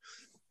cop,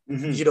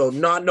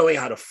 not knowing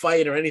how to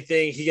fight or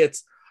anything.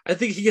 I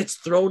think he gets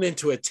thrown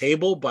into a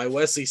table by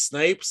Wesley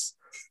Snipes.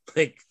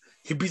 Like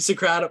he beats the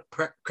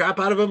crap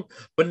out of him.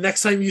 But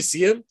next time you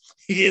see him,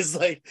 he is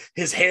like,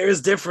 his hair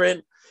is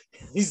different.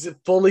 He's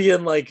fully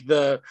in like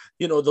the,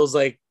 those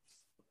like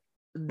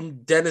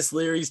Dennis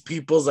Leary's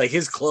people's, like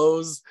his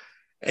clothes.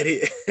 And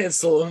and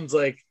Stallone's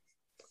like,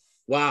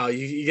 wow,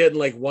 you get in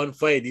like one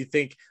fight. You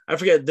think, I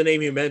forget the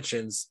name he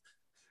mentions,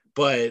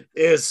 but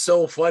it was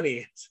so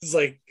funny. It's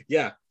like,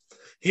 yeah,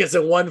 he gets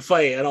in one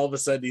fight and all of a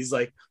sudden he's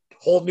like a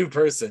whole new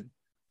person.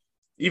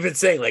 Even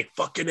saying like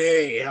fucking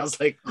A. I was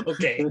like,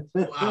 okay,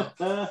 wow.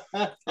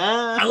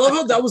 I love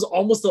how that was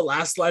almost the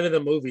last line of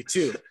the movie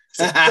too.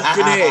 Like,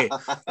 fucking A.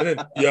 And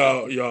then,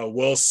 yeah,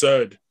 well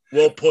said.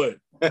 Well put.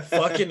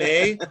 Fucking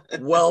A,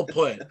 well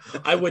put.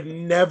 I would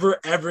never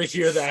ever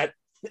hear that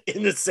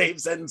in the same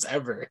sentence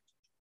ever.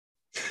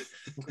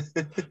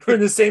 Or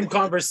in the same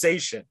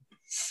conversation.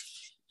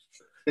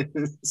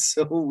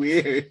 So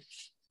weird.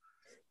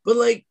 But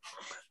like,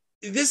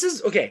 this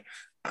is okay.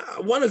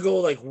 I want to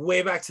go like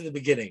way back to the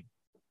beginning.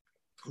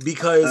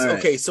 Because right.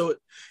 Okay, so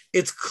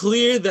it's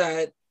clear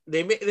that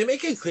they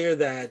make it clear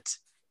that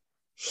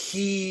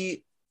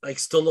he, like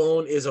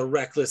Stallone, is a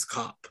reckless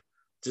cop,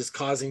 just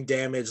causing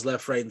damage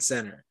left, right, and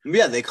center.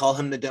 Yeah, they call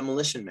him the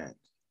Demolition Man.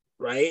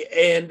 Right?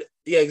 And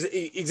yeah,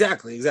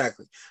 exactly.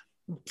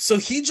 So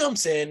he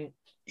jumps in,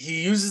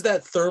 he uses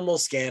that thermal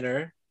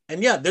scanner,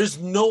 and yeah, there's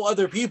no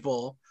other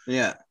people.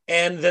 Yeah.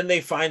 And then they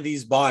find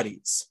these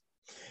bodies.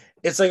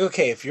 It's like,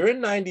 okay, if you're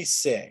in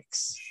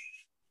 96,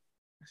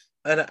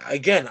 and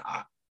again,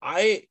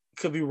 I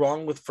could be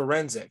wrong with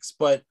forensics,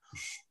 but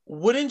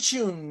wouldn't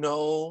you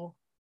know?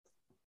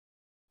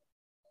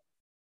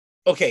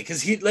 Okay,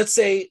 because let's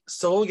say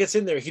Stallone gets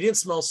in there, he didn't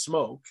smell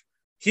smoke.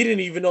 He didn't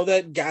even know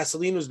that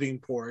gasoline was being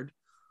poured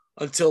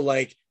until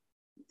like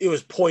it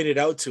was pointed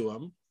out to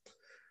him.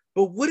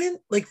 But wouldn't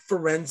like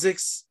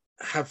forensics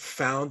have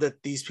found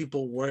that these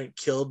people weren't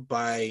killed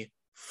by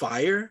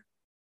fire?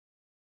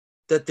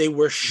 That they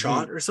were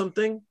shot or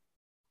something?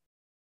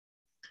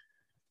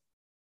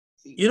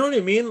 You know what I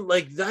mean?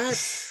 Like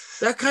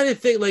that kind of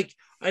thing. Like,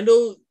 I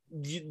know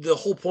the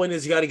whole point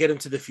is you got to get him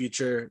to the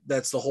future.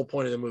 That's the whole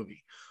point of the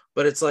movie.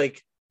 But it's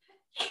like,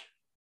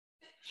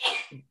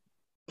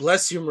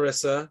 bless you,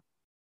 Marissa.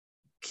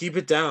 Keep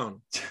it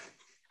down.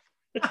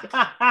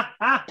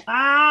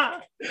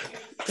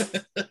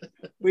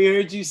 We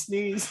heard you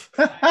sneeze.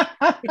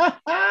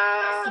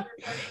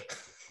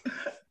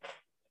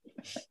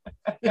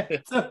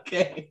 It's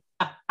okay.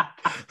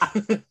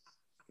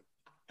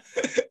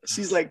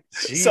 She's like,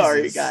 Jesus.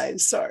 sorry,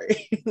 guys.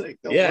 Sorry. Like,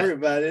 don't worry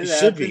about it.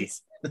 Should be.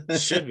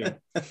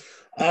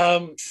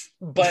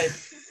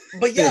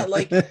 But yeah,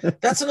 like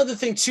that's another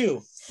thing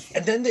too.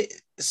 And then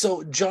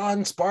so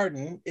John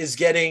Spartan is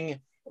getting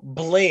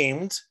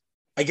blamed,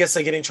 I guess,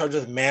 like getting charged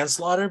with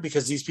manslaughter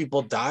because these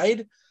people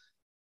died.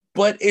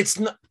 But it's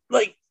not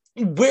like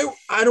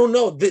I don't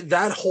know.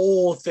 That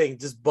whole thing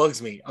just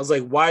bugs me. I was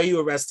like, why are you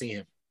arresting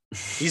him?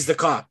 He's the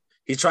cop.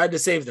 He tried to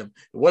save them.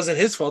 It wasn't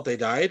his fault they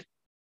died.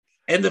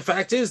 And the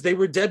fact is, they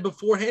were dead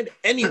beforehand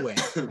anyway.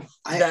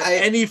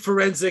 Any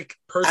forensic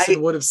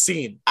person would have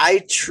seen. I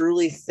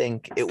truly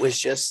think it was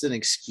just an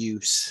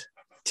excuse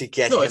to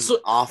get him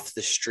off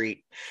the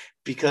street.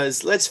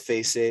 Because let's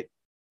face it,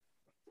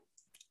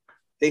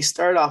 they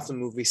start off the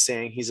movie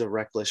saying he's a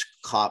reckless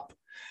cop.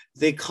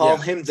 They call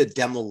him the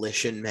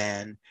Demolition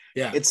Man.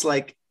 Yeah. It's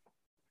like,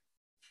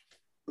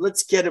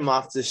 let's get him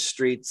off the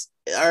streets.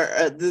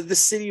 The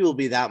city will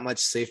be that much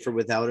safer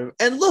without him.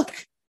 And look,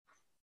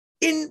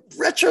 in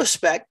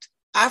retrospect,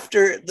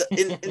 after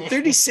in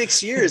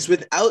 36 years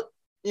without,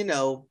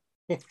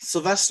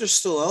 Sylvester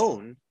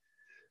Stallone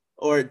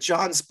or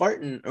John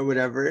Spartan or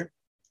whatever,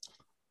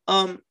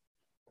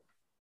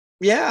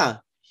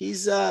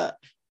 he's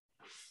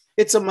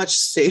it's a much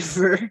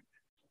safer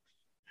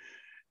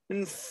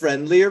and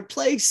friendlier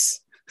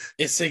place.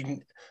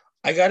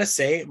 I gotta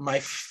say, my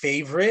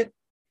favorite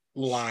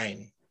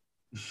line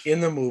in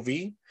the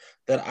movie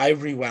that I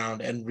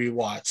rewound and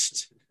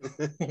rewatched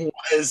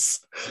was,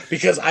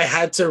 because I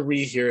had to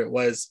rehear it,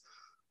 was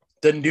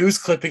the news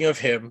clipping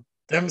of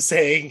them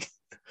saying,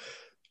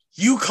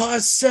 you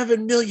caused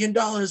 $7 million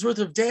worth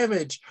of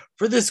damage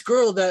for this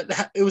girl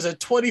that it was a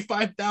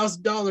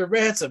 $25,000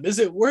 ransom. Is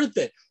it worth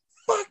it?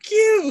 Fuck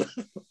you.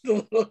 The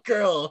little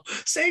girl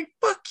saying,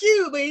 fuck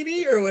you,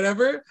 lady, or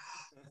whatever.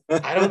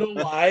 I don't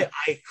know why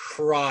I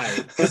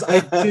cried, because I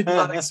did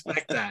not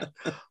expect that.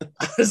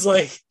 I was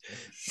like,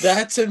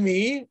 that to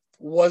me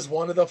was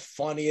one of the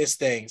funniest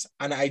things,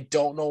 and I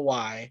don't know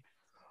why.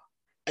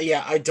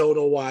 Yeah, I don't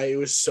know why it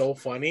was so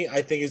funny.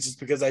 I think it's just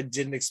because I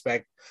didn't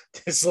expect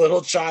this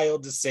little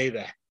child to say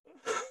that.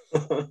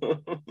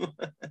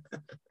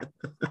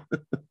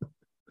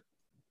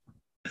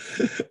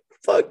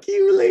 Fuck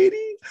you,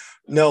 lady.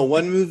 No,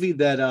 one movie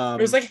that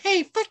it was like,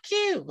 hey, fuck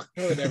you,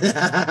 or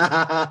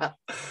whatever.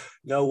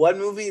 No, one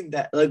movie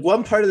that, like,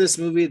 one part of this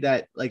movie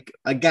that, like,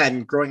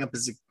 again, growing up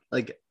as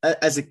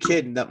a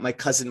kid, that my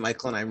cousin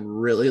Michael and I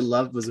really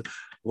loved was,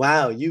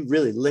 wow, you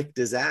really licked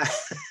his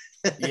ass.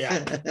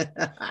 Yeah.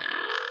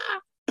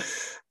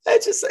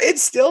 It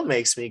still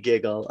makes me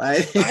giggle.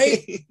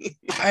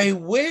 I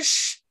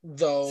wish,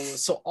 though,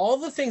 so all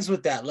the things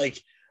with that,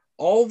 like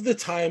all of the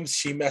times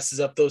she messes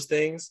up those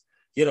things,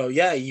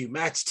 you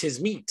matched his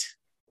meat,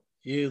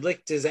 you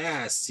licked his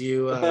ass,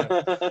 you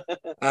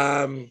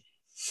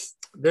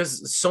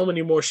there's so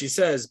many more she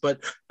says,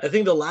 but I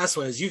think the last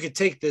one is you could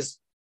take this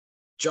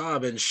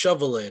job and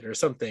shovel it or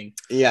something.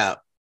 Yeah.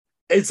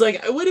 It's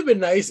like, it would have been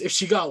nice if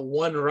she got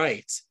one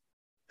right.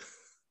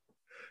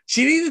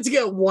 She needed to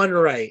get one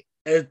right,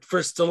 and for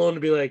Stallone to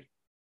be like,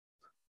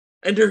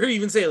 and to her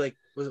even say like,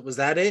 was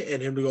that it?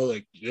 And him to go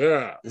like,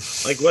 yeah,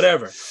 like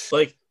whatever,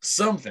 like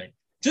something,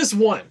 just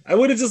one. I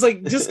would have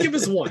just give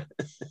us one.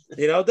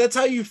 You know, that's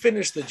how you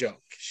finish the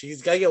joke.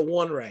 She's got to get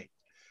one right.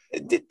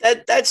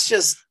 That's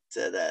just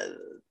that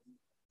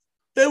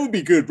would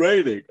be good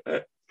writing.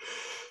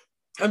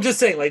 I'm just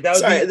saying, like,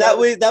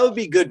 that would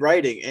be good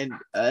writing. And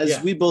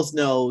as we both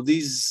know,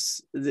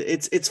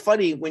 it's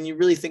funny when you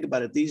really think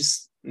about it.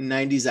 These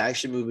 90s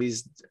action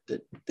movies,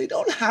 they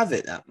don't have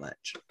it that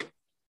much.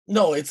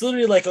 No, it's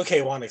literally like,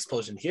 okay, one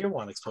explosion here,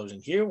 one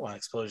explosion here, one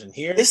explosion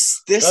here.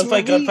 This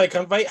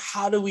gunfight.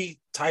 How do we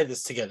tie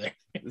this together?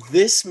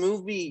 This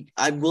movie,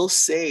 I will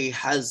say,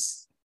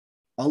 has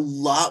a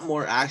lot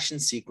more action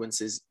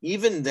sequences,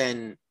 even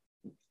than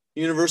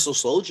Universal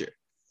Soldier.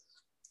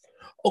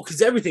 Oh,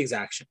 because everything's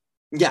action.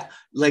 Yeah,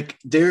 like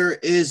there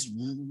is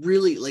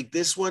really, like,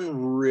 this one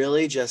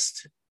really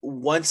just,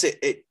 once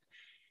it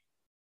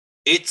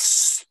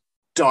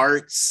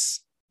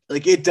starts,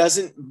 like, it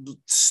doesn't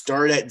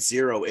start at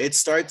 0, it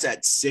starts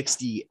at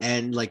 60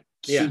 and like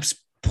keeps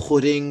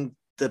putting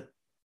the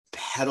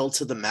pedal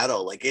to the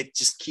metal. Like, it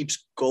just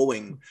keeps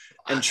going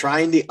and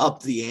trying to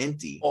up the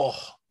ante. Oh,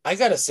 I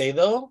gotta say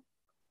though,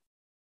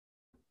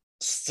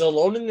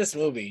 Stallone in this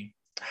movie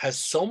has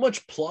so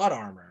much plot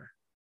armor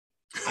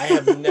I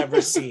have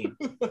never seen.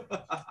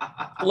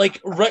 Like,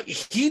 right,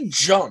 he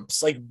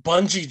jumps, like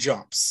bungee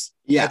jumps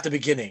at the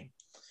beginning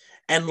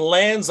and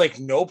lands like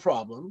no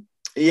problem.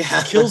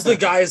 Yeah. Kills the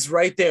guys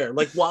right there.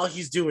 Like, while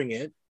he's doing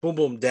it, boom,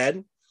 boom,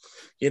 dead,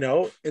 you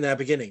know, in that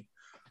beginning.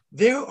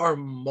 There are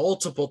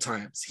multiple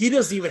times he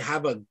doesn't even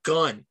have a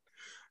gun.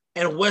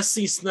 And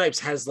Wesley Snipes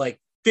has like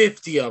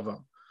 50 of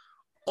them,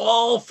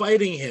 all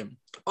fighting him,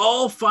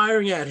 all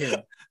firing at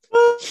him.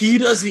 He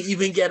doesn't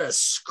even get a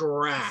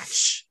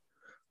scratch.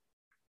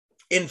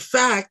 In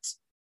fact,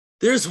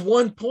 there's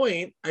one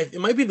point, it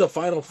might be the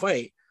final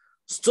fight,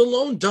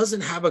 Stallone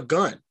doesn't have a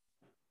gun.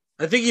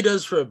 I think he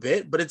does for a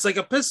bit, but it's like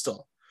a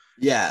pistol.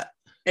 Yeah.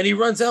 And he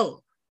runs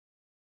out.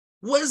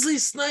 Wesley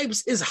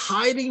Snipes is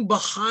hiding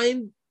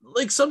behind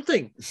like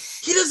something.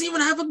 He doesn't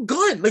even have a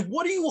gun. Like,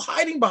 what are you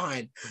hiding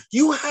behind?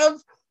 You have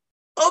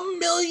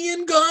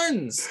 1,000,000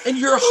 guns and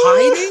you're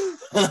hiding?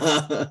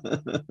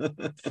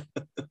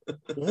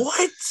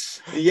 What?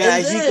 Yeah,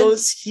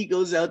 he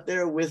goes out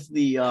there with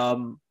the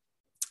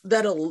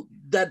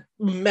that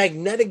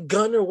magnetic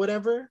gun or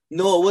whatever.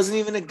 No, it wasn't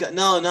even a gun.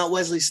 No, not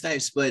Wesley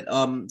Snipes, but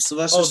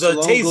Sylvester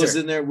Stallone taser goes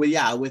in there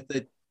with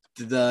the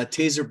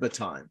taser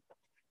baton.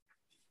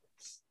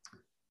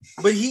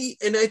 But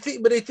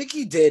I think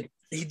he did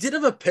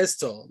have a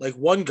pistol, like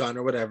one gun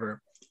or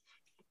whatever.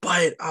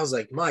 But I was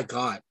like, my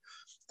God,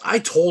 I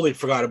totally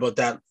forgot about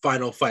that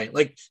final fight.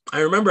 Like,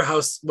 I remember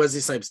how Wesley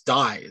Snipes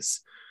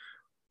dies.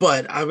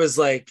 But I was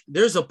like,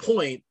 there's a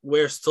point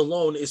where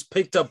Stallone is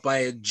picked up by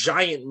a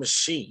giant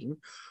machine,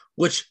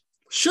 which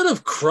should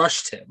have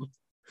crushed him.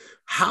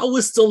 How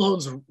was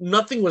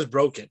nothing was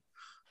broken.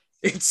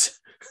 It's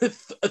a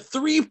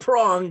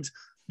 3-pronged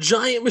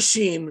giant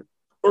machine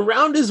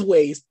around his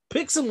waist,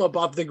 picks him up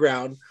off the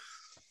ground.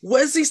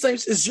 Wesley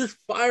Snipes is just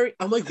firing.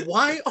 I'm like,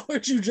 why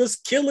aren't you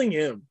just killing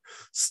him?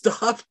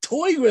 Stop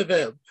toying with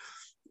him.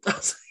 I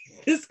was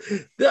like,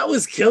 that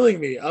was killing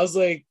me. I was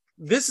like,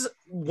 this is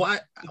why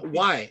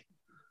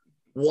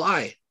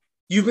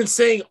you've been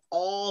saying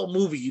all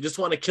movie you just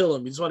want to kill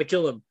him,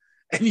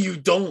 and you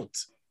don't.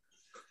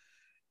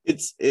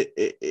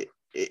 It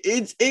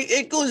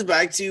goes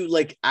back to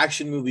like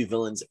action movie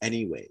villains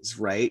anyways,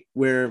 right?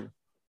 Where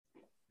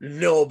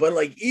no, but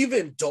like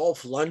even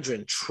Dolph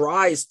Lundgren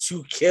tries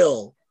to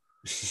kill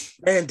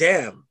Van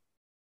Damme.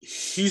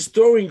 He's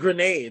throwing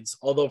grenades,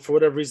 although for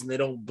whatever reason they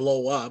don't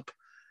blow up.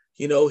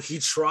 You know, he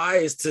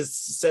tries to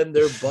send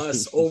their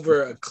bus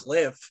over a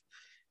cliff.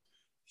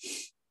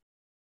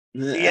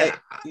 Yeah.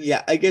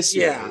 I guess.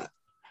 Yeah.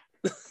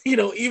 Right. You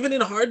know, even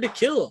in Hard to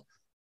Kill,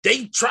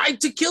 they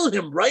tried to kill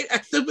him right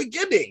at the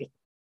beginning.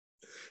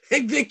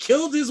 And they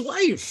killed his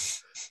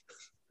wife.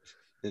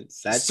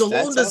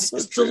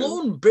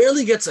 Stallone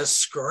barely gets a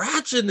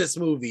scratch in this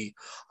movie.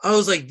 I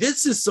was like,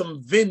 this is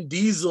some Vin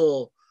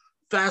Diesel,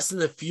 Fast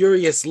and the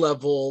Furious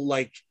level,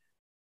 like,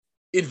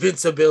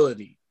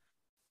 invincibility.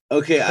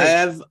 Okay, I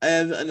have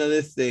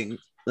another thing.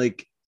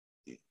 Like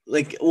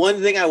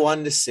one thing I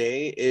wanted to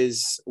say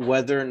is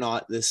whether or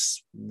not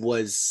this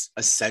was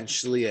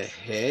essentially a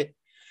hit.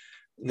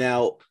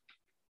 Now,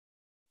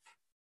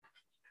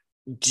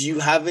 do you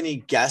have any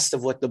guess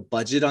of what the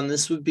budget on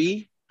this would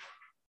be?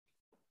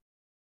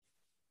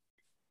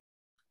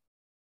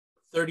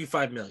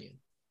 35 million.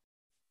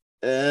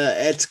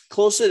 It's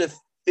closer to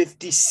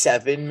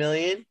 57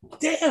 million.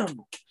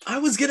 Damn, I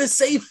was gonna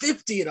say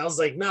 50, and I was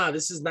like, nah,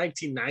 this is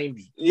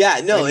 1990.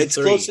 Yeah, no, 93. It's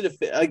closer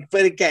to,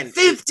 but again,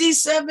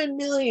 57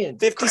 million.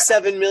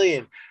 57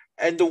 million.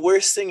 And the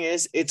worst thing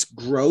is, it's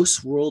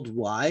gross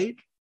worldwide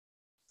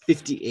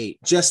 58,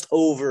 just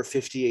over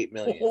 58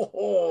 million.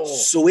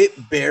 So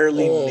it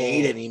barely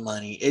made any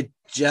money. It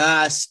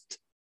just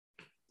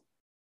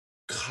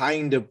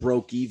kind of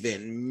broke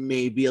even,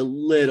 maybe a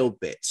little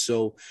bit.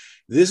 So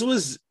this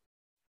was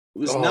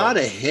not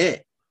a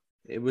hit.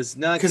 It was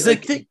not, because I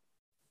think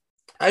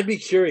I'd be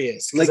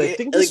curious, because I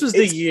think this was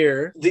the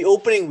year. The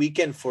opening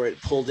weekend for it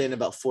pulled in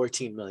about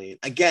 14 million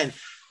again.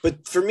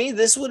 But for me,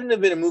 this wouldn't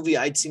have been a movie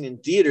I'd seen in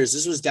theaters.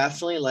 This was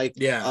definitely like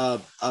a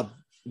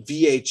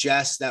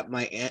VHS that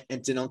my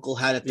aunt and uncle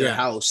had at their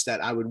house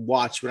that I would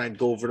watch when I'd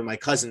go over to my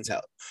cousin's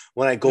house,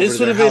 when I go over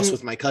to their house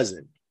with my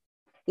cousin.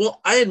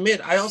 Well, I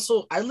admit,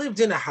 I lived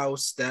in a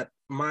house that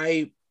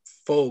my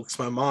folks,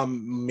 my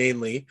mom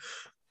mainly,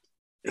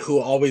 who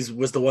always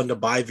was the one to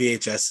buy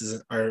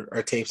VHSs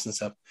or tapes and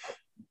stuff.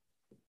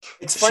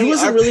 It's funny. She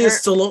wasn't really a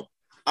Stallone.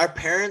 Our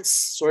parents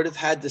sort of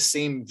had the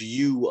same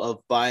view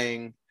of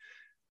buying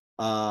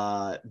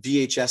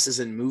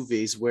VHSs and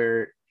movies,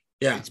 where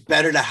it's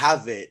better to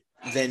have it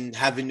than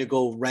having to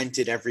go rent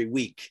it every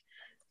week.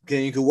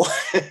 Then you could watch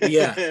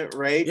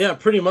right? Yeah,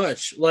 pretty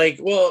much. Like,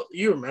 well,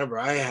 you remember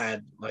I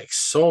had like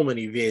so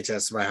many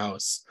VHS in my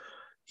house,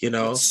 you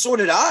know. So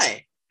did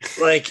I.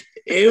 Like,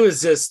 it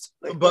was just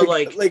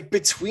like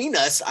between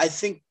us, I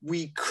think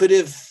we could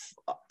have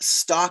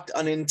stocked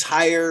an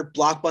entire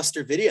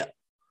Blockbuster Video.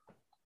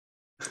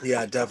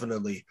 Yeah,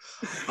 definitely.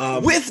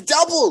 With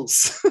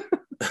doubles.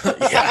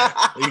 Yeah,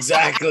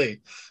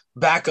 exactly.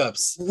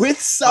 Backups with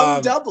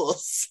some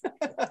doubles.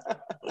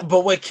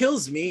 But what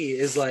kills me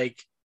is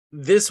like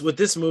with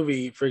this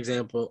movie, for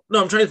example.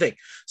 No, I'm trying to think.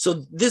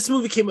 So this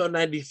movie came out in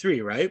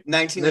 93, right?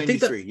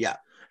 1993, yeah.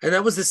 And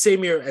that was the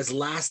same year as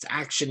Last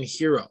Action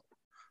Hero.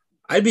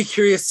 I'd be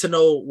curious to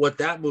know what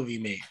that movie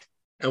made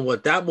and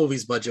what that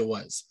movie's budget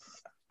was.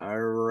 All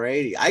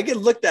righty. I could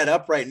look that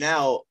up right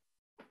now.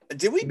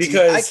 Did we?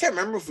 Because I can't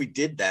remember if we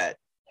did that.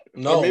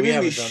 No, maybe we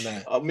haven't done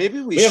that.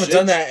 Maybe we haven't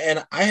done that,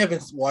 and I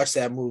haven't watched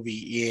that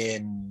movie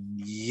in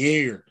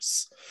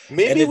years.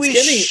 Maybe we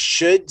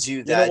should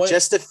do that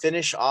just to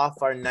finish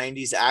off our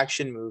 90s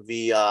action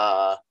movie.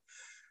 90s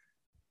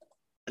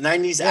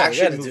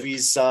action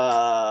movies.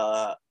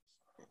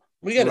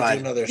 We got to do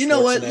another. You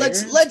know what?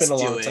 Let's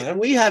do it. Time.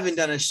 We haven't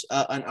done an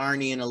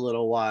Arnie in a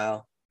little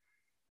while.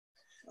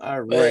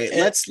 All right,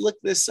 let's look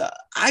this up.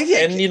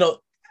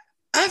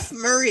 F.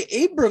 Murray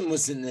Abraham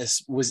was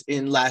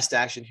in Last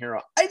Action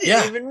Hero. I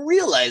didn't even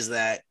realize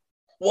that.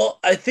 Well,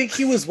 I think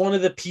he was one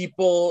of the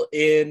people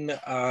in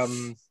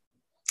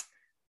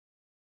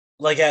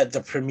like at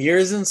the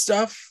premieres and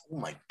stuff. Oh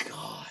my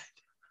God.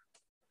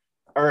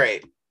 All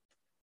right.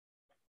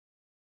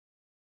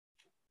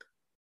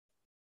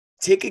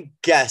 Take a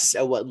guess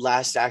at what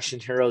Last Action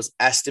Hero's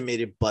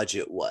estimated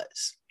budget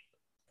was.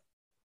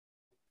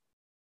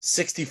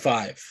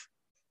 65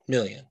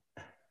 million.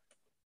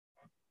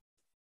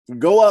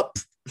 Go up.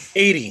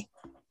 80.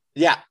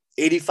 Yeah,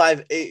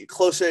 85,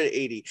 closer to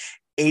 80.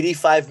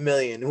 85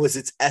 million was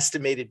its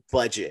estimated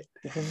budget.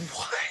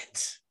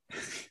 What?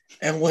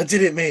 And what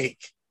did it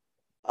make?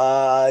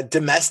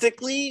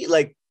 Domestically,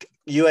 like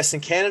US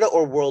and Canada,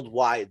 or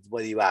worldwide?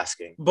 What are you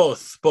asking?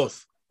 Both.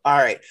 All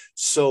right.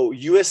 So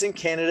US and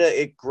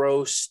Canada, it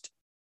grossed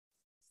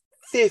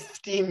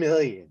 50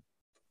 million.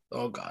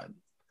 Oh God.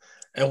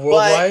 And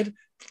worldwide?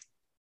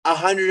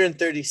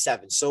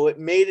 137. So it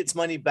made its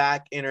money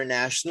back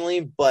internationally,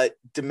 but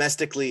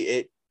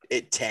domestically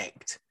it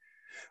tanked.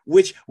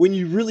 Which, when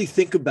you really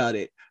think about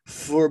it,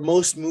 for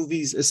most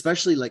movies,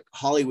 especially like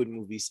Hollywood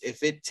movies,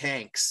 if it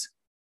tanks,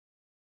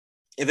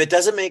 if it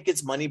doesn't make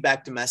its money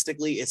back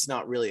domestically, it's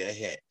not really a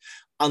hit,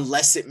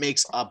 unless it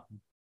makes a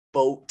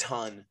boat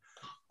ton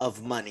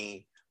of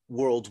money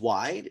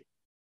worldwide.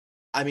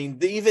 I mean,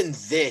 even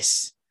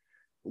this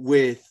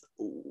with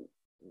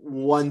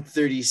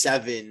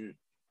 137,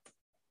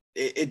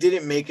 it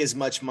didn't make as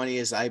much money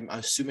as I'm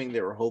assuming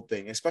they were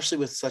hoping, especially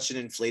with such an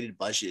inflated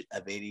budget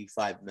of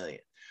 85 million.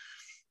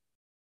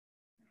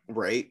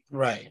 Right.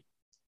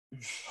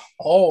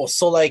 Oh,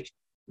 so like,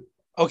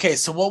 okay,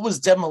 so what was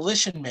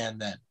Demolition Man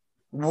then?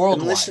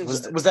 Worldwide.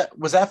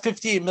 Was that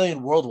 58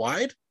 million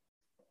worldwide?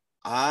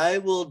 I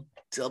will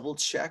double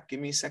check. Give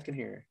me a second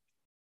here.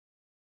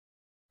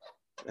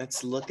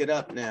 Let's look it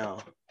up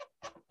now.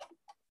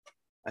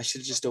 I should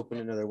have just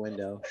opened another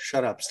window.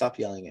 Shut up. Stop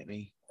yelling at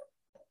me.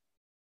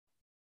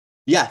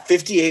 Yeah,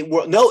 58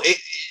 world. No,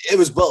 it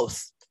was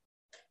both.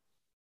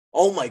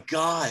 Oh my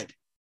God.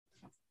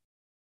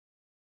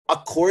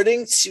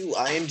 According to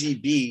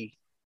IMDb,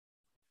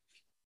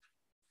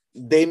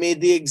 they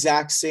made the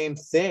exact same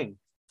thing.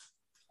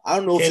 I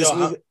don't know if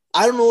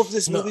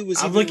this movie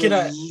was even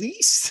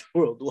released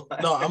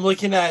worldwide. No, I'm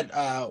looking at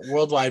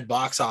worldwide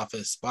box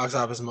office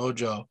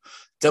mojo.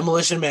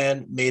 Demolition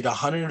Man made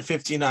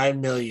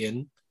 159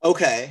 million.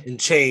 Okay. In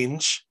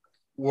change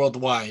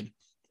worldwide.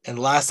 And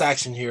Last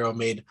Action Hero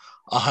made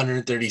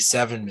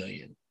 137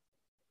 million.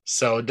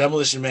 So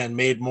Demolition Man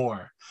made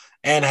more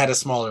and had a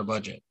smaller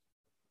budget.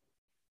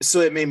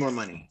 So it made more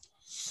money.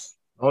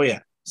 Oh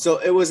yeah. So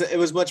it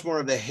was much more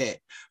of a hit.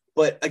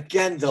 But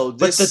again, though,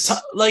 But this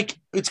like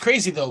it's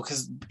crazy though,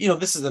 because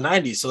this is the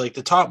 90s, so like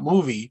the top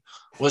movie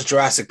was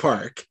Jurassic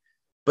Park,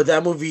 but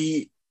that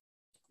movie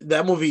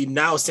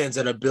now stands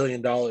at $1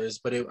 billion,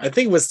 but I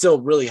think it was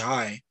still really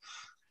high.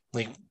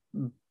 Like,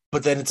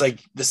 but then it's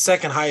like the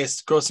second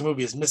highest grossing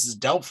movie is Mrs.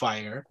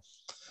 Doubtfire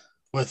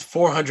with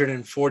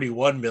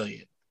 441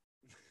 million.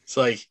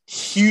 So like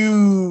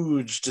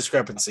huge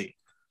discrepancy.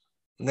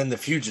 And then The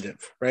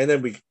Fugitive, right? And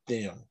then we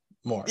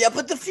more. Yeah,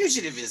 but The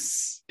Fugitive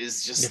is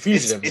just The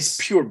Fugitive it's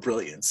pure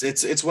brilliance.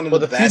 It's one of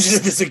the best. The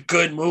Fugitive is a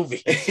good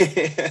movie.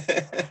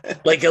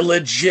 Like a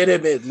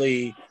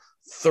legitimately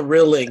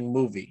thrilling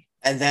movie.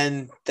 And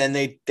then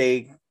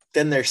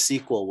their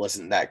sequel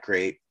wasn't that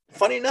great.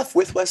 Funny enough,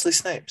 with Wesley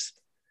Snipes.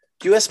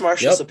 U.S.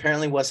 Marshals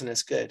apparently wasn't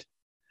as good.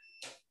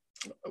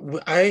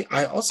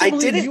 I also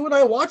believe you and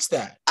I watched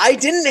that. I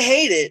didn't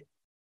hate it,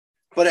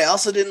 but I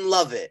also didn't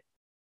love it.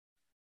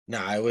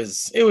 No, it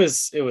was eh.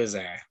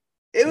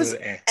 It was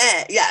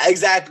yeah,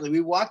 exactly.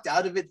 We walked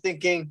out of it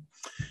thinking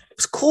it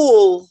was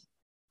cool,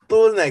 but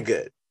wasn't that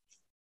good.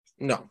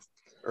 No.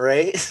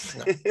 Right?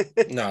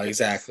 No,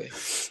 exactly.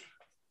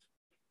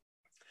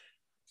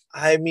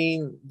 I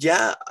mean,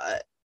 yeah,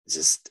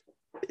 just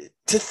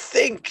to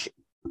think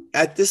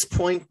at this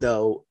point,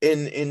 though,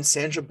 in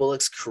Sandra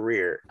Bullock's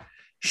career,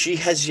 she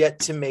has yet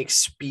to make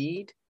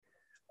Speed.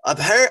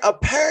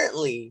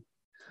 Apparently,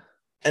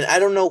 and I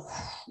don't know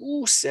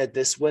who said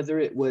this, whether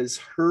it was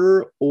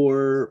her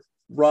or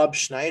Rob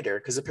Schneider,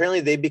 because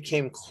apparently they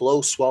became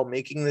close while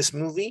making this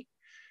movie,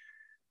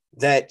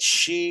 that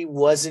she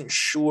wasn't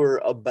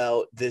sure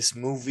about this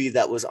movie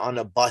that was on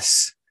a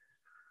bus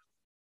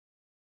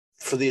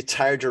for the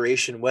entire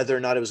duration, whether or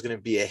not it was going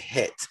to be a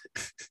hit.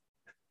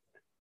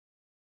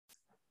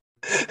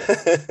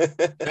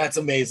 That's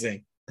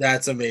amazing.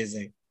 That's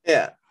amazing.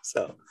 Yeah.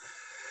 So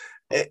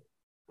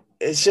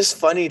it's just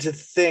funny to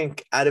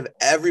think out of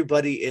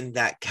everybody in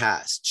that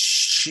cast,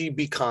 she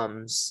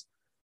becomes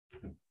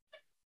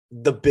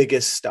the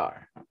biggest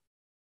star.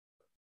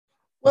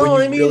 Well,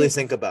 when you really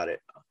think about it.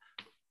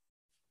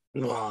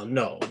 Well,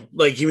 no.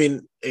 Like, you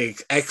mean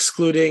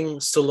excluding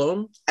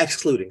Stallone?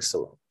 Excluding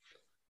Stallone.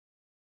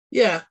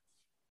 Yeah.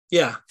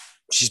 Yeah.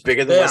 She's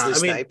bigger than Wesley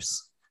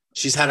Snipes.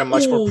 She's had a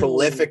much more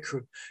prolific.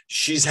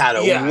 She's had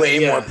a way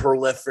more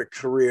prolific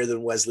career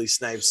than Wesley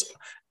Snipes,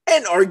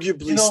 and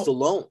arguably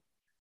Stallone.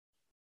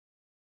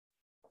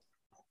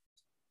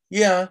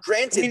 Yeah.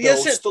 Granted,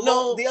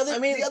 Stallone. The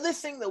other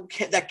thing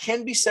that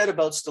can be said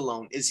about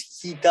Stallone is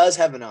he does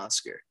have an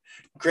Oscar.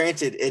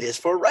 Granted, it is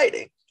for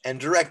writing and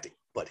directing,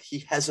 but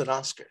he has an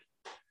Oscar.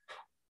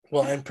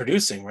 Well, and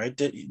producing, right?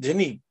 Didn't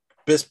he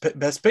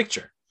best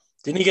picture?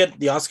 Didn't he get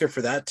the Oscar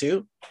for that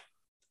too?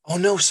 Oh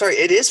no, sorry,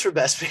 it is for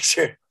Best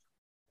Picture.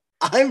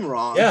 I'm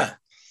wrong. Yeah.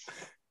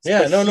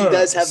 Yeah, but he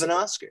does have an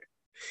Oscar.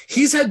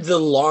 He's had the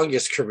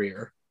longest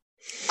career.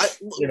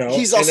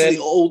 He's also the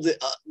oldest.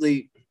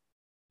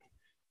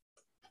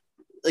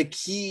 Like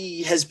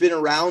he has been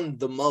around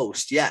the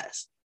most,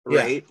 yes,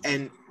 right. Yeah.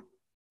 And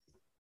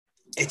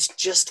it's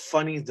just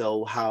funny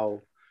though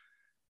how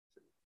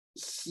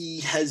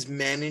he has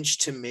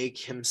managed to make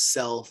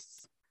himself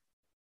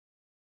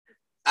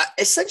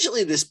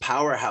essentially this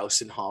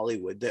powerhouse in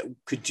Hollywood that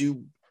could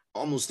do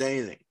almost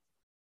anything.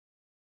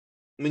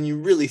 When you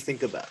really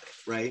think about it,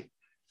 right?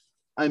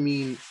 I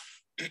mean,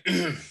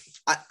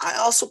 I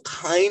also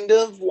kind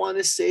of want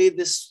to say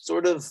this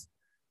sort of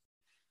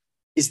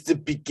is the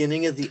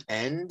beginning of the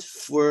end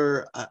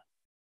for,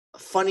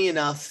 funny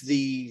enough,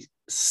 the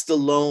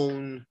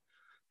Stallone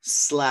 /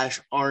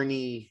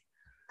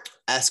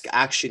 Arnie-esque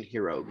action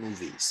hero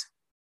movies.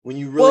 When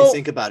you really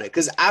think about it.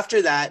 Because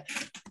after that,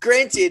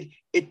 granted,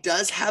 it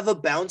does have a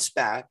bounce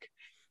back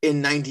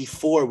in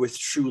 94 with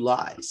True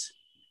Lies.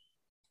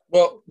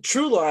 Well,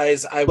 True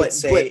Lies, I would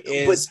say,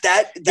 is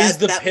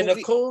the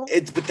pinnacle.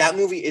 But that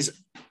movie is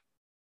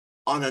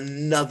on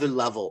another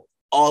level,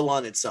 all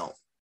on its own.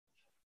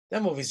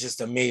 That movie's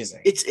just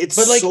amazing. It's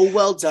so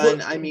well done.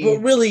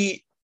 But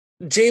really,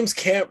 James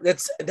Cameron.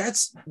 That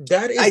is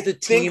the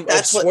team of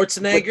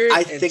Schwarzenegger.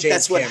 I think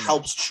that's what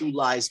helps True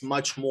Lies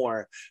much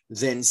more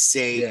than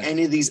say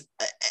any of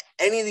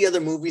the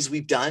other movies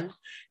we've done.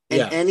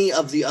 And any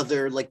of the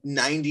other like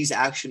 90s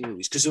action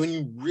movies. Because when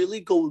you really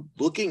go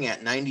looking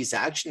at 90s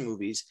action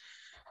movies,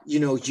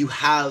 you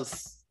have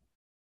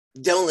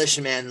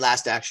Demolition Man,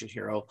 Last Action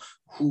Hero,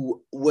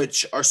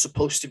 which are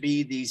supposed to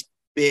be these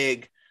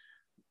big,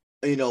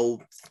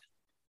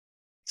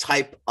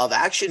 type of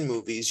action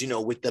movies,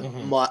 with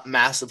the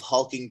massive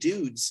hulking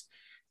dudes.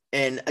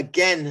 And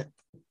again,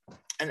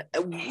 and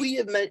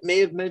we may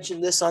have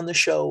mentioned this on the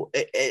show.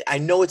 I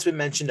know it's been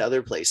mentioned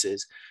other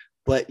places.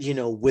 But,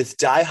 with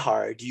Die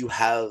Hard, you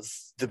have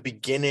the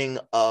beginning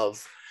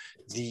of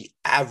the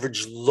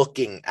average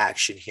looking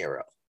action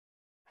hero,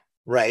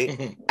 right?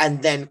 Mm-hmm.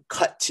 And then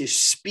cut to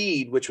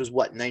Speed, which was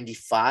what,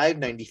 95,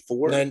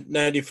 94?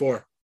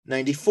 94.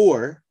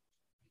 94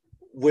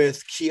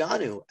 with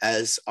Keanu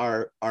as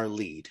our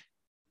lead.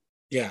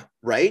 Yeah.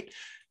 Right?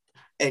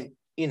 And,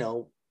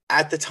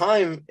 at the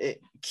time,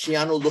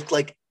 Keanu looked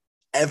like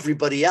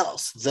everybody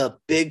else. The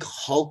big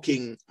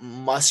hulking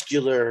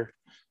muscular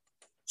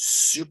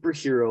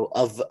superhero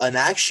of an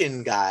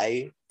action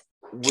guy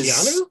was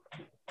Keanu?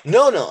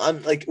 no,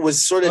 I'm like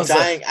was sort of Oh, sorry.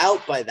 dying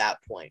out by that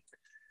point.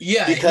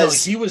 Yeah,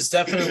 Because- he was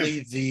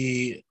definitely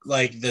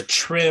the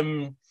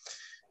trim.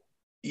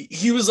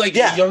 He was like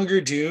Yeah. a younger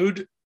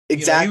dude.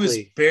 Exactly. He was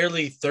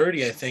barely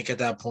 30, I think, at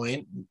that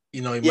point.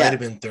 He might have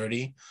been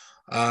 30.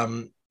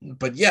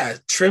 But yeah,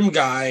 trim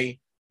guy,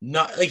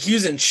 not like he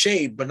was in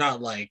shape, but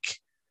not like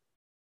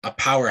a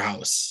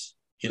powerhouse.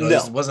 No.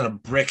 He wasn't a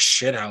brick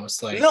shit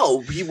house. Like No,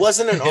 he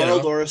wasn't an You know?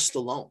 Arnold or a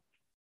Stallone.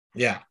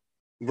 yeah.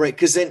 Right,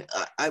 because then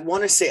I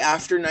want to say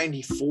after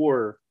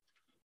 94,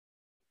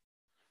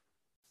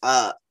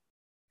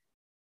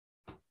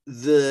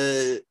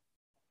 the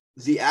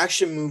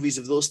action movies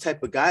of those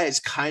type of guys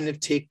kind of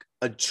take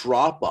a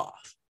drop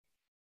off,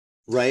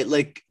 right?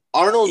 Like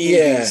Arnold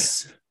Yeah.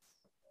 movies.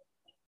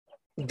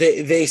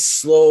 They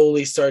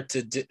slowly start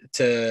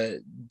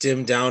to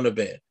dim down a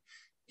bit,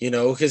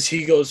 because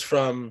he goes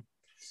from,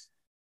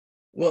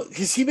 well,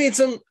 because he made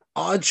some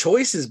odd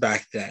choices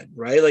back then,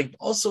 right? Like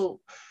also,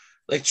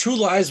 like True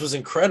Lies was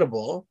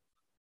incredible,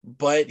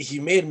 but he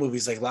made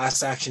movies like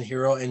Last Action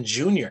Hero and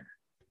Junior,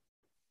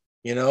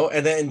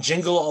 and then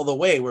Jingle All the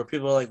Way, where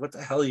people are like, "What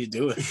the hell are you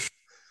doing?"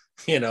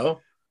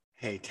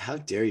 Hey, how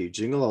dare you?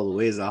 Jingle All the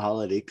Way is a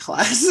holiday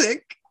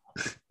classic.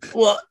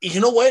 Well,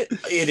 you know what?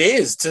 It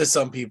is to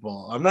some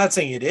people. I'm not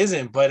saying it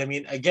isn't, but I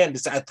mean, again,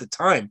 it's at the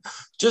time.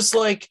 Just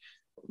like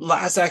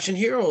Last Action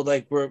Hero,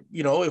 like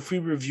if we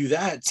review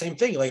that, same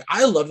thing. Like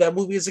I love that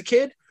movie as a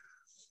kid,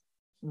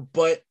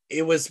 but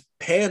it was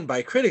panned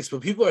by critics,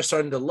 but people are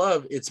starting to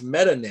love its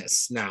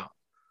meta-ness now.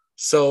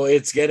 So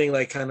it's getting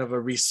like kind of a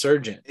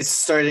resurgence. It's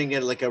starting to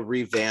get like a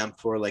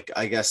revamp or like,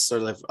 I guess,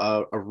 sort of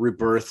a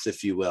rebirth,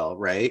 if you will,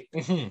 right?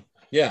 Mm-hmm.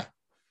 Yeah.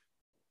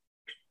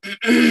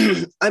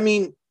 I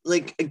mean,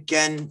 like,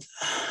 again,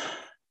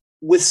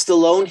 with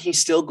Stallone, he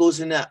still goes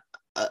into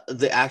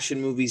the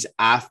action movies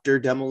after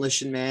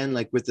Demolition Man,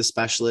 like with The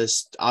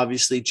Specialist,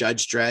 obviously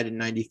Judge Dredd in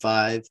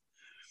 95.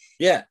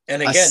 Yeah.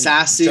 And again,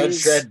 Assassins.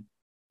 Judge Dredd.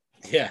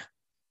 Yeah.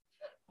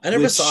 I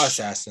never Which- saw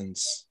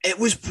Assassins. It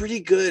was pretty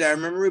good. I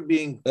remember it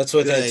being That's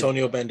with good.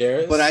 Antonio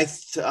Banderas.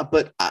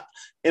 But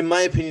in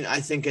my opinion, I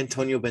think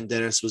Antonio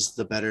Banderas was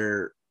the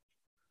better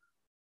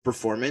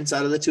performance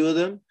out of the two of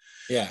them.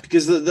 Yeah.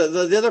 Because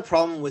the other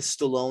problem with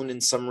Stallone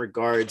in some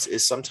regards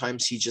is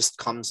sometimes he just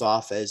comes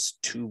off as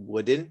too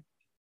wooden.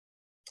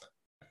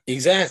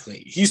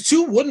 Exactly. He's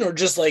too wooden, or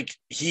just like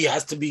he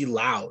has to be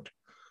loud,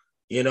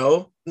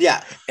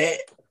 Yeah. Eh,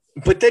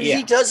 But then Yeah.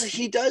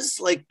 he does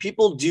like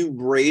people do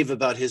rave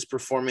about his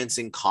performance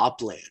in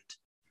Copland.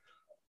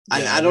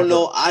 And Yeah, I don't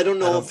know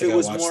don't if think it I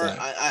was watched more that.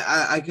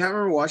 I can't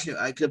remember watching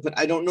it. But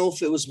I don't know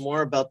if it was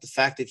more about the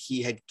fact that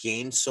he had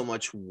gained so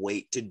much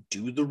weight to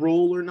do the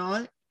role or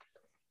not.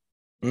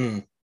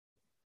 mm.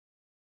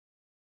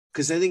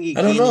 Because I think he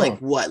I don't gained know. like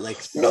what, like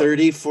No.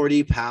 30,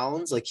 40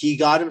 pounds. Like he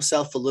got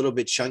himself a little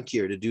bit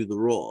chunkier to do the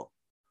role.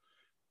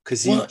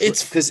 Because Well,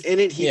 in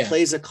it he yeah.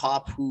 plays a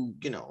cop who,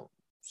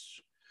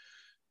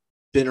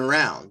 been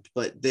around.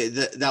 But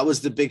that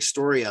was the big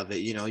story of it.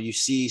 You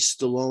see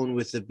Stallone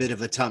with a bit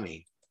of a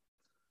tummy.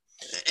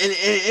 And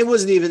it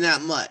wasn't even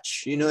that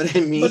much. You know what I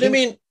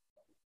mean?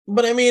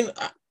 But I mean,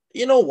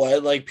 you know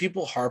what? Like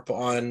people harp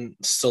on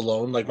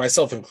Stallone, like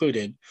myself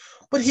included.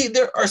 But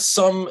there are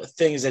some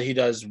things that he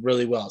does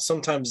really well.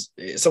 Sometimes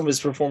some of his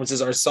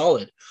performances are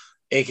solid,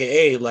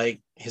 aka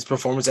like his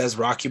performance as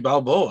Rocky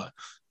Balboa.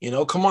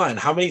 Come on,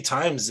 how many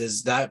times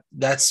is that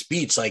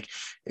speech? Like,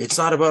 it's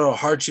not about how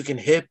hard you can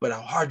hit, but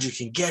how hard you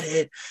can get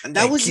it. And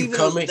that and was keep even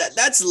coming.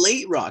 that's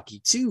late Rocky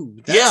too.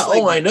 That's Yeah,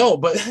 like, I know,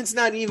 but that's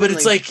not even.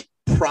 it's like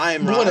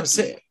prime but Rocky. what I'm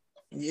saying,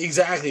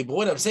 exactly. But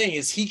what I'm saying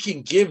is he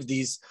can give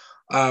these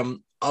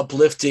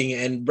uplifting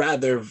and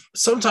rather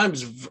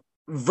sometimes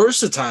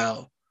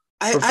versatile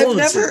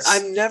performances.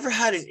 I've never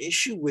had an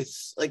issue with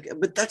like,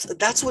 but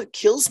that's what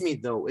kills me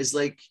though, is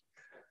like,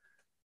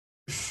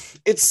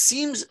 it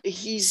seems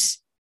he's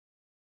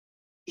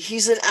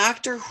an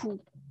actor who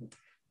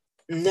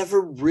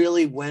never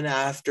really went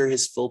after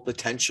his full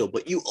potential,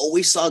 but you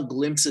always saw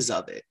glimpses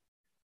of it.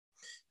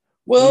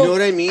 Well, You know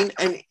what I mean?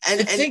 And I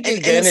think and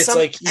again, in it's some-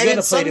 like you and in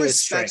gotta play some to his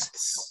respects,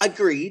 strengths.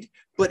 agreed.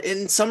 But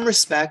in some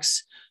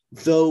respects,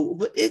 though,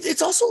 but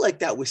it's also like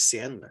that with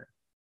Sandler,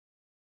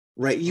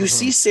 right? You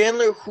see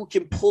Sandler who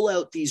can pull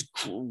out these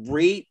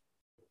great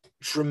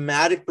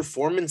dramatic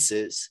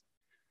performances,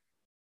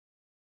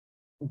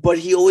 but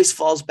he always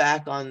falls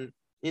back on,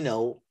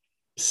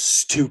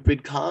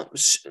 stupid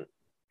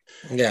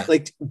Yeah,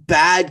 like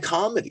bad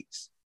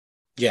comedies.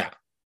 yeah,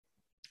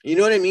 You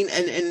know what I mean?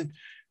 And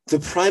the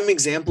prime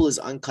example is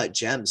Uncut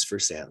Gems for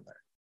Sandler.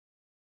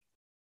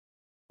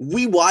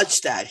 We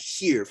watched that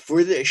here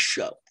for this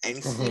show, and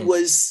he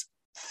was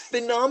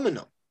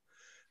phenomenal.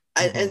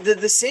 And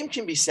the same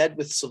can be said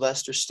with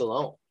Sylvester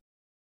Stallone.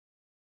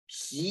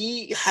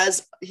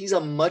 He's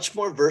a much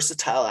more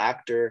versatile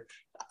actor,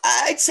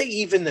 I'd say,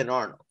 even than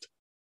Arnold.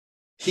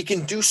 He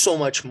can do so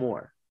much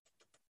more.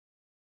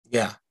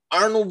 yeah.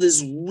 Arnold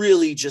is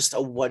really just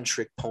a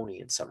one-trick pony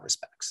in some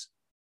respects.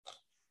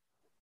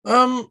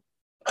 Um,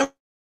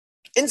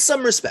 In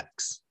some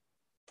respects,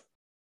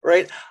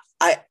 right?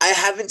 I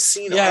haven't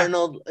seen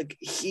Arnold, like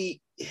he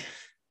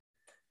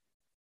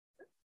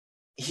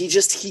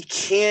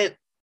can't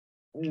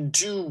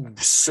do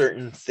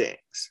certain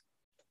things.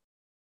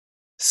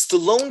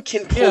 Stallone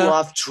can pull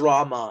off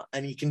drama,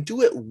 and he can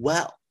do it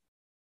well,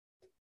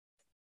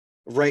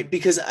 right?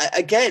 Because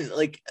again,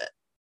 like,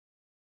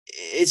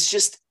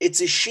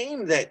 it's a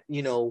shame that,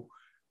 you know,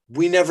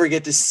 we never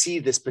get to see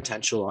this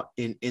potential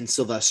in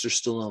Sylvester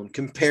Stallone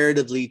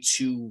comparatively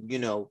to, you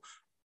know,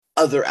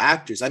 other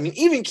actors. I mean,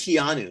 even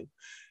Keanu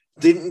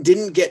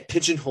didn't get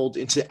pigeonholed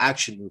into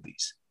action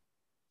movies.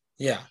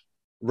 Yeah.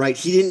 Right.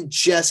 He didn't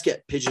just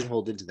get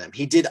pigeonholed into them.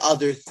 He did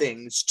other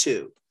things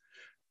too.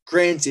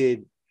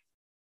 Granted,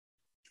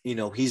 you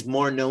know, he's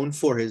more known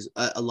for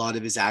a lot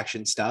of his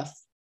action stuff.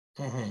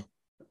 Mm-hmm.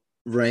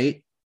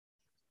 Right.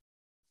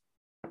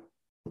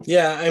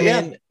 Yeah. I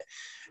mean,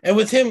 and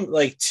with him,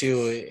 like,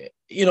 too,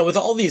 you know, with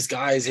all these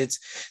guys,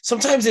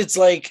 sometimes it's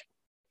like,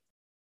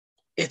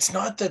 it's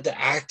not that the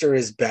actor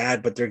is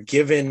bad, but they're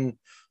given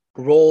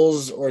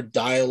roles or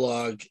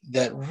dialogue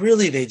that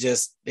really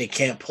they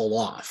can't pull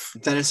off.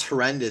 Then it's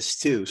horrendous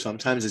too.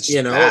 Sometimes it's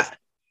you know bad.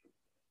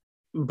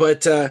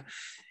 But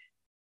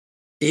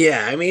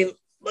yeah, I mean,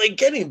 like,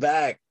 getting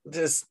back to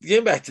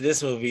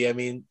this movie, I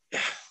mean,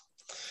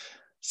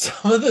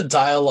 some of the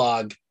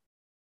dialogue,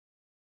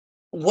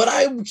 what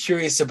I'm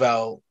curious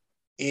about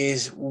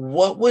is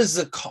what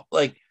was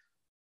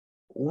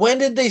when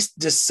did they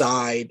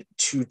decide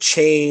to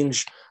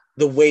change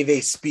the way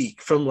they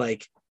speak from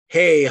like,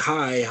 hey,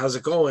 hi, how's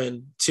it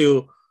going,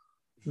 to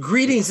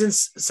greetings and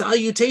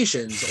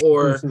salutations,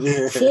 or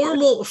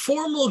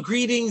formal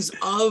greetings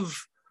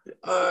of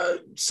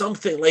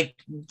something. Like,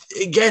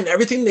 again,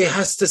 everything they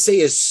has to say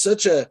is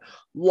such a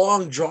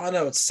long, drawn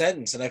out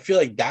sentence, and I feel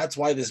like that's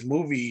why this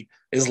movie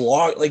is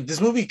long. Like,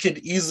 this movie could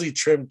easily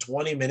trim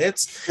 20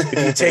 minutes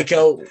if you take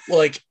out,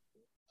 like,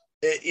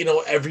 you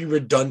know, every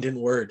redundant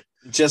word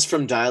just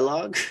from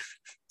dialogue.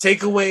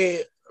 Take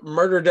away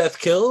murder, death,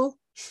 kill,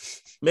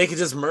 make it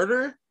just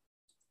murder.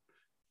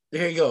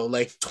 There you go.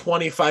 Like,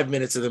 25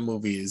 minutes of the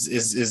movie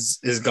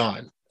is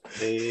gone.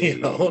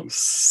 They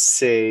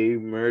say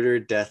murder,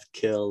 death,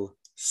 kill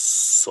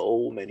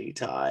so many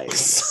times.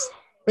 So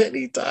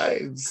many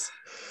times.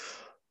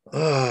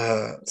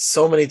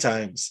 So many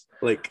times.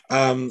 Like,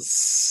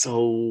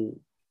 so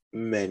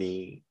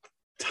many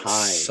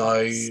times.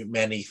 So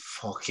many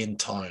fucking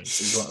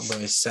times is what I'm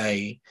going to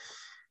say.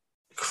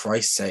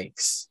 Christ's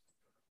sakes.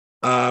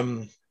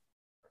 Yeah,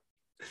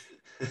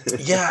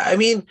 I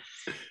mean,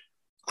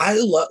 I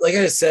love, like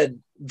I said,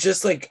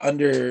 just like I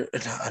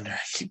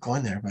keep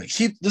going there, but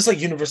just like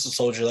Universal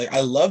Soldier, like,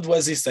 I loved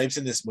Wesley Snipes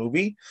in this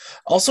movie.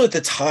 Also, at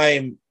the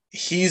time,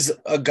 he's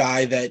a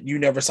guy that you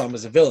never saw him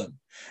as a villain,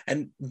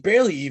 and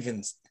barely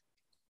even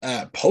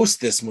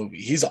post this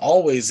movie, he's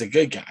always a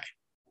good guy.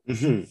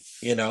 Mm-hmm.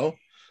 You know,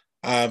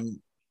 and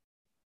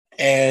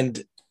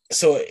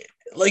so,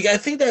 like, I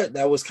think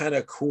that was kind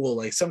of cool.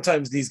 Like,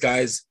 sometimes these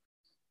guys,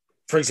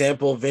 for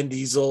example, Vin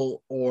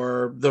Diesel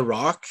or The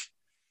Rock.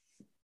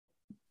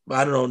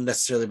 I don't know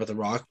necessarily about The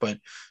Rock, but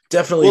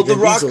definitely The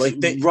Rock. Diesel, like,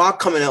 Rock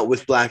coming out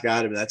with Black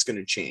Adam, that's going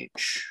to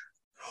change.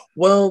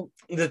 Well,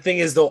 the thing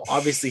is, though,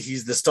 obviously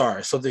he's the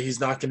star, so that he's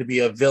not going to be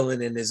a villain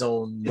in his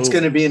own movie. It's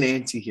going to be an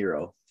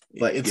anti-hero.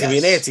 But it's going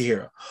to be an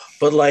anti-hero.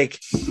 But, like,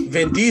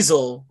 Vin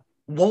Diesel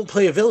won't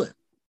play a villain.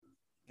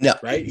 No.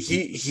 Right?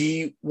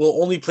 He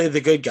will only play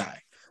the good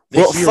guy.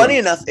 Well, funny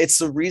enough, it's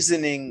the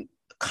reasoning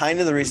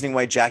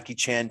why Jackie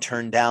Chan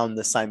turned down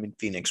the Simon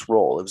Phoenix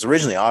role. It was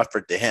originally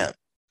offered to him.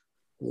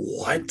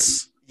 What?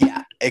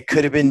 Yeah, it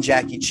could have been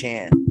Jackie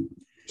Chan.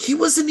 He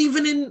wasn't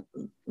even in.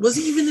 Was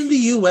he even in the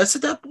U.S.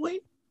 at that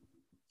point?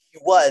 He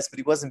was, but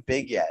he wasn't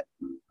big yet.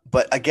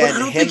 But again, I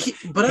don't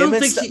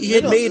think he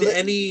had made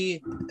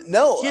any.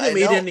 No, he hadn't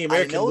made any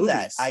American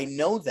movies. I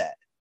know that,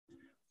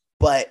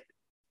 but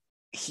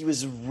he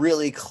was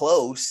really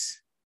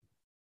close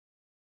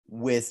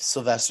with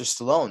Sylvester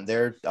Stallone.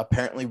 They're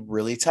apparently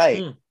really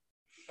tight,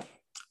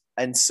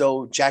 and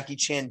so Jackie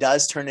Chan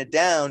does turn it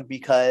down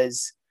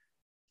because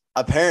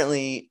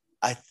apparently,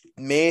 I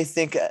may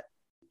think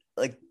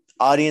like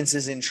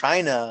audiences in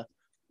China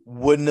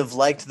wouldn't have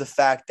liked the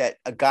fact that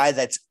a guy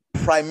that's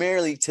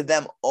primarily to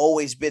them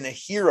always been a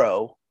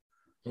hero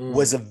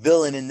was a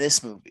villain in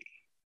this movie.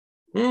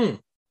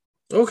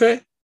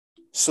 Okay.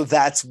 So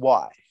that's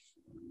why.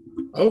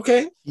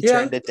 Okay. He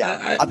turned it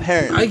down.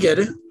 Apparently. I get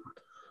it.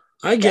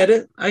 I get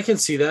it. I can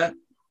see that.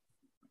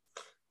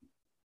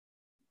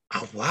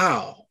 Oh,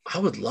 wow. I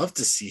would love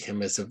to see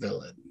him as a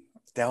villain.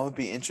 That would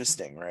be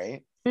interesting,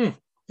 right?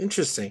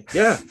 Interesting.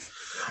 Yeah.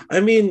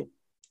 I mean,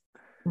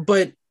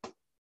 but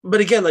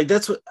again, like,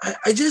 that's what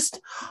I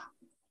just,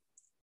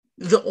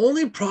 the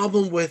only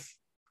problem with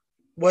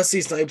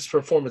Wesley Snipes'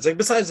 performance, like,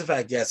 besides the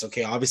fact, yes,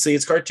 okay, obviously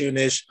it's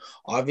cartoonish,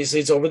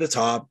 obviously it's over the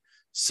top.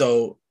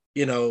 So,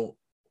 you know,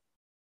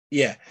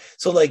 yeah.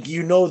 So, like,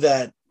 you know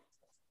that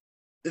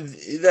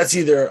that's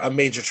either a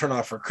major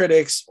turnoff for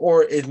critics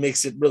or it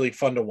makes it really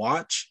fun to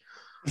watch.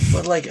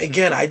 But like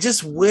again, I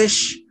just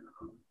wish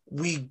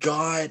we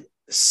got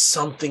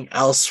something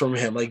else from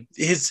him. Like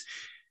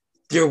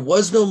there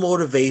was no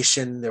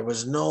motivation. There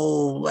was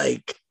no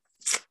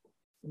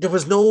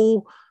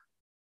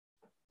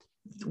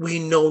we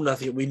know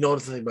nothing. We know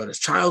nothing about his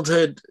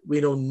childhood.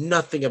 We know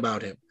nothing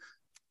about him.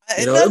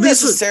 Not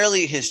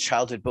necessarily his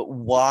childhood, but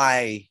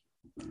why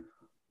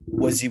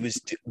was he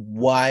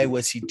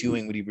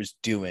doing what he was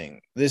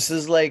doing? This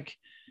is like,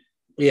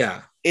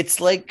 yeah,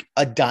 it's like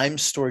a dime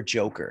store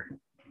Joker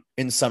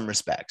in some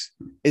respects,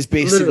 is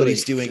basically what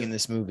he's doing in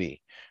this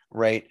movie,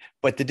 right?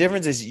 But the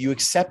difference is you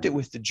accept it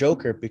with the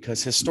Joker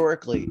because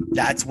historically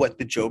that's what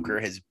the Joker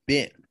has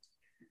been.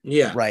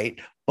 Yeah. Right.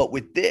 But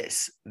with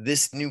this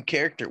new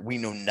character, we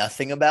know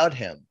nothing about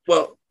him.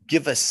 Well,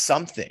 give us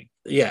something.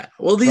 Yeah.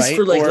 Well, at least right?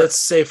 for let's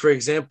say, for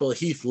example,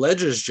 Heath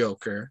Ledger's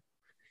Joker,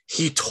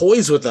 he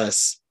toys with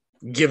us,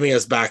 giving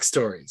us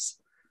backstories.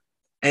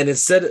 And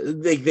instead,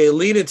 they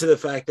lean into the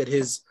fact that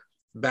his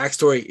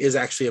backstory is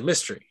actually a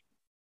mystery.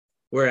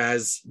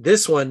 Whereas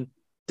this one,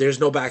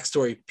 there's no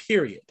backstory,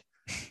 period.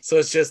 So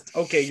it's just,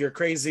 okay, you're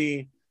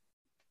crazy.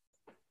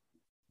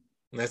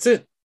 And that's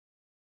it.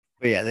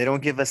 But yeah, they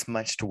don't give us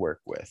much to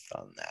work with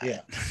on that.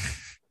 Yeah.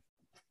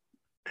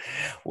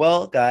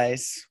 Well,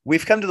 guys,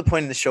 we've come to the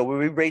point in the show where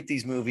we rate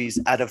these movies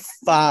out of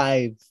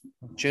 5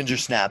 ginger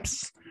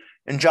snaps.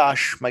 And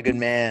Josh, my good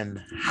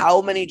man,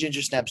 how many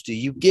ginger snaps do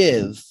you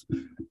give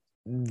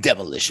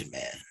Demolition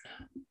Man?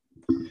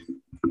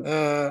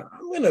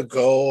 I'm gonna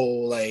go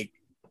like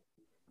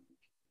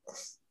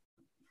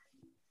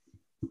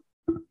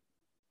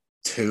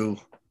 2,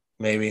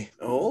 maybe.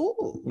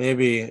 Oh,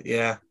 maybe,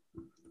 yeah.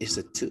 It's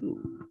a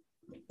 2.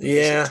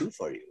 Yeah, it's a 2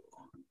 for you.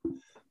 Yeah.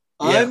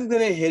 I'm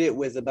gonna hit it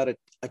with about a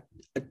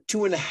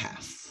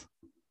 2.5.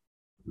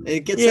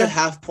 It gets that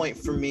half point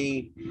for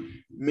me,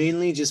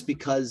 mainly just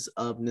because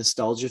of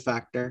nostalgia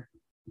factor.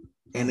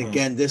 And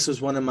again, this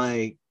was one of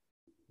my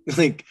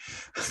this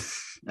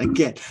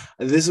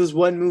was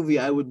one movie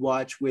I would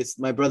watch with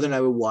my brother, and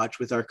I would watch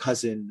with our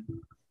cousin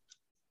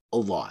a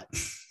lot.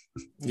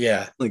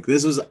 Yeah. Like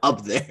this was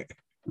up there.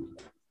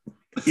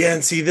 Yeah,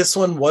 and see, this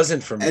one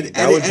wasn't for me.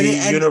 That would be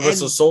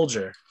Universal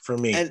Soldier for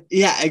me. And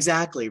yeah,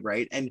 exactly,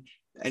 right. And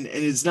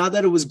it's not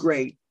that it was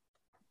great,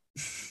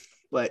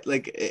 but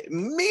like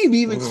maybe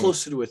even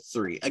closer to a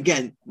 3.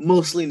 Again,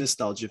 mostly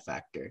nostalgia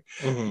factor.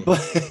 But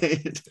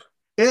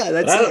yeah,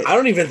 that's it. I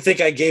don't even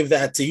think I gave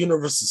that to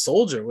Universal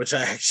Soldier, which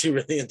I actually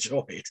really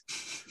enjoyed.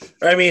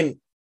 I mean,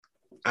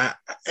 I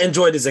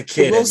enjoyed as a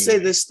kid. I will say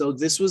this though,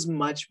 this was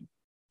much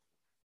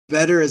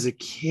better as a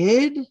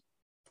kid.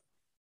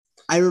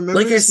 I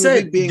remember, like I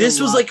said,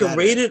 this was like better. a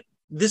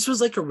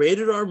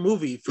rated R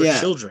movie for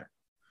children.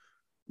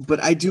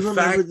 But I do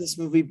remember this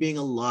movie being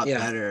a lot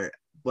better.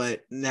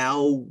 But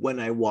now when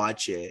I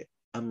watch it,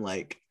 I'm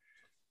like,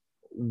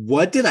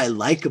 what did I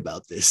like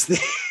about this thing?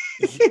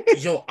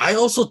 Yo, I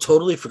also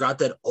totally forgot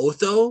that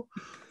Otho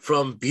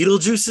from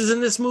Beetlejuice is in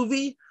this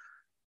movie.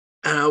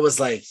 And I was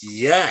like,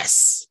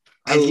 yes.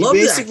 I love that guy.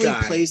 He basically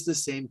plays the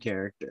same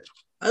character.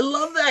 I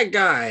love that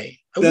guy.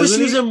 I wish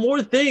he was in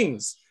more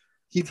things.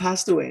 He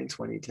passed away in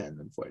 2010,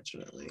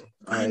 unfortunately.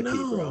 I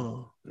know.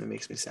 Bro. It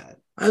makes me sad.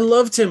 I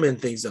loved him in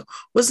things, though.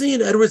 Wasn't he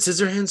in Edward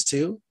Scissorhands,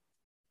 too?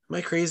 Am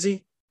I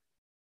crazy?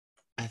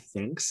 I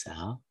think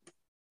so.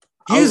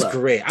 He was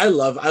great. I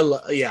love.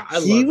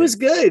 He was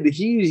good.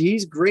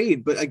 He's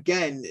great. But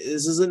again,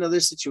 this is another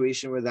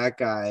situation where that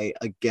guy,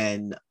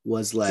 again,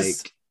 was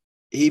like,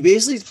 he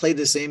basically played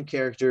the same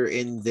character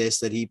in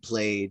this that he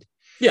played.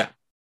 Yeah.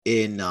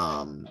 In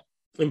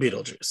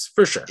Beetlejuice,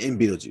 for sure. In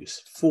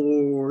Beetlejuice,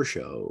 for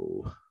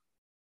sure.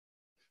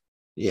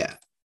 Yeah,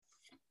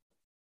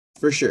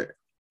 for sure.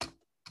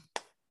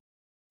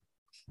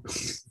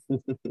 Was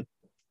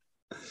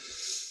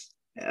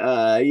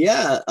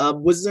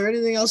there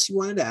anything else you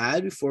wanted to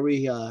add before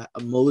we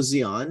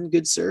mosey on,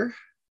 good sir?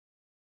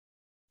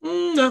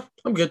 No,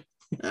 I'm good.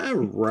 All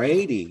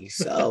righty.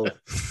 So,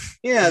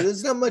 yeah,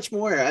 there's not much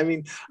more. I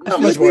mean,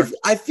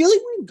 I feel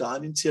like we've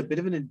gone into a bit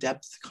of an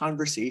in-depth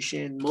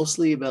conversation,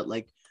 mostly about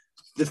like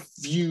the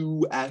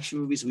few action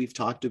movies we've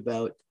talked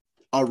about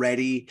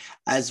already,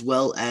 as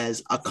well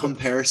as a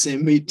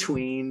comparison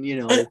between,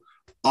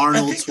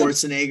 Arnold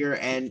Schwarzenegger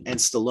and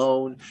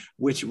Stallone,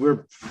 which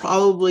we're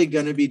probably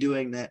going to be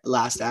doing that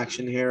Last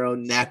Action Hero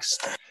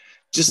next,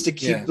 just to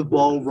keep the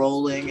ball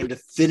rolling and to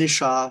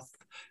finish off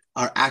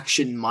our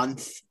action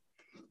month.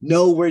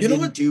 No, we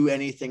didn't do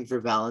anything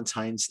for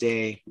Valentine's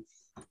Day,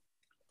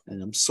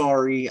 and I'm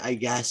sorry, I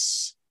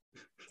guess.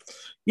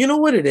 You know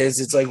what it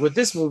is? It's like with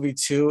this movie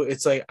too,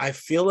 it's like I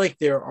feel like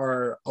there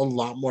are a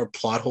lot more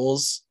plot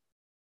holes,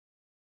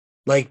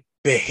 like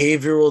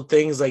behavioral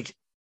things, like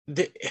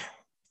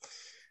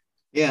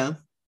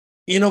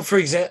for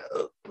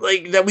example,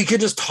 like that we could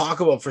just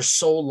talk about for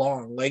so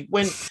long. Like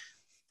when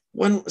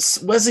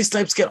Wesley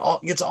Snipes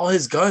gets all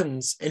his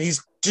guns and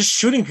he's just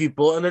shooting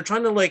people and they're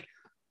trying to like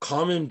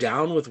calm him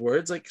down with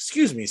words like,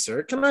 "Excuse me,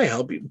 sir, can I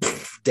help you?"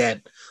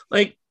 Dead.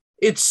 Like,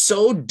 it's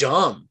so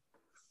dumb.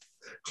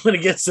 when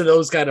it gets to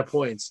those kind of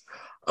points.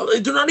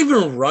 They're not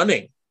even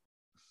running.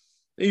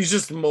 He's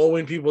just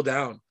mowing people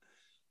down.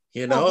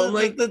 You know, Well,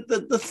 like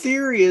the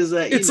theory is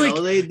that it's like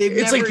they've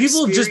it's never like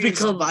people just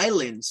experienced become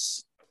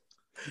violence.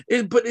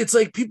 But it's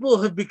like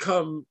people have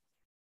become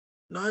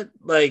not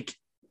like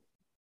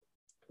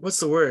what's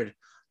the word?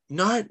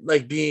 Not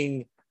like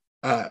being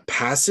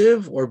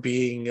passive or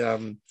being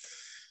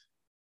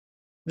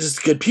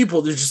just good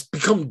people. They just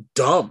become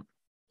dumb.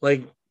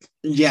 Like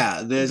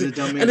Yeah, there's a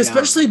dumbing and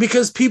especially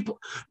because people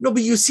but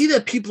you see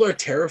that people are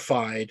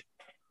terrified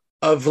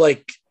of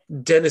like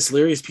Dennis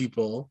Leary's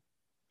people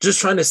just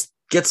trying to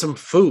get some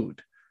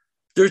food.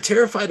 They're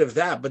terrified of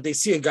that, but they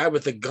see a guy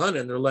with a gun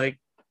and they're like,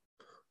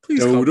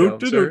 please calm down,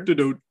 sir.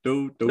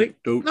 Like,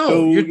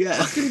 no, you're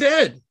fucking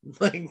dead.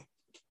 Like,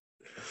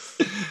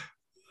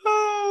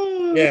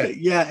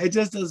 yeah, it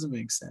just doesn't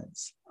make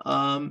sense.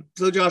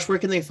 So Josh, where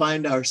can they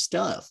find our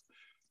stuff?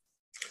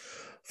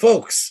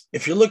 Folks,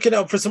 if you're looking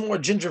out for some more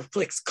Ginger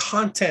Flicks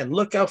content,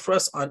 look out for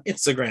us on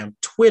Instagram,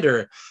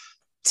 Twitter,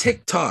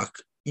 TikTok,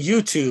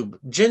 YouTube,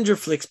 Ginger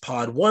Flicks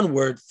Pod, one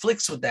word,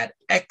 flicks with that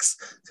X,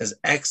 because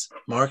X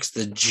marks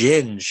the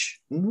ginge.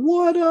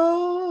 What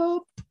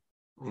up?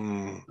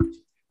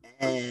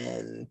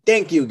 And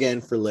thank you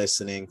again for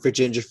listening. For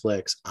Ginger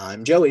Flicks,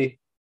 I'm Joey.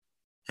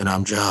 And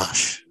I'm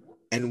Josh.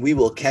 And we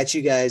will catch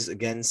you guys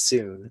again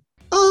soon.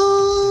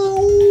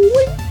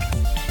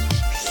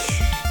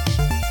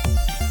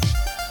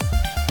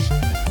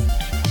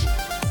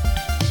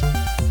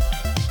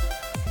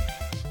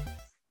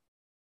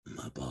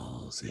 My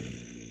balls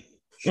itch.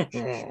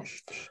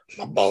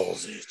 My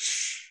balls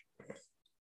itch.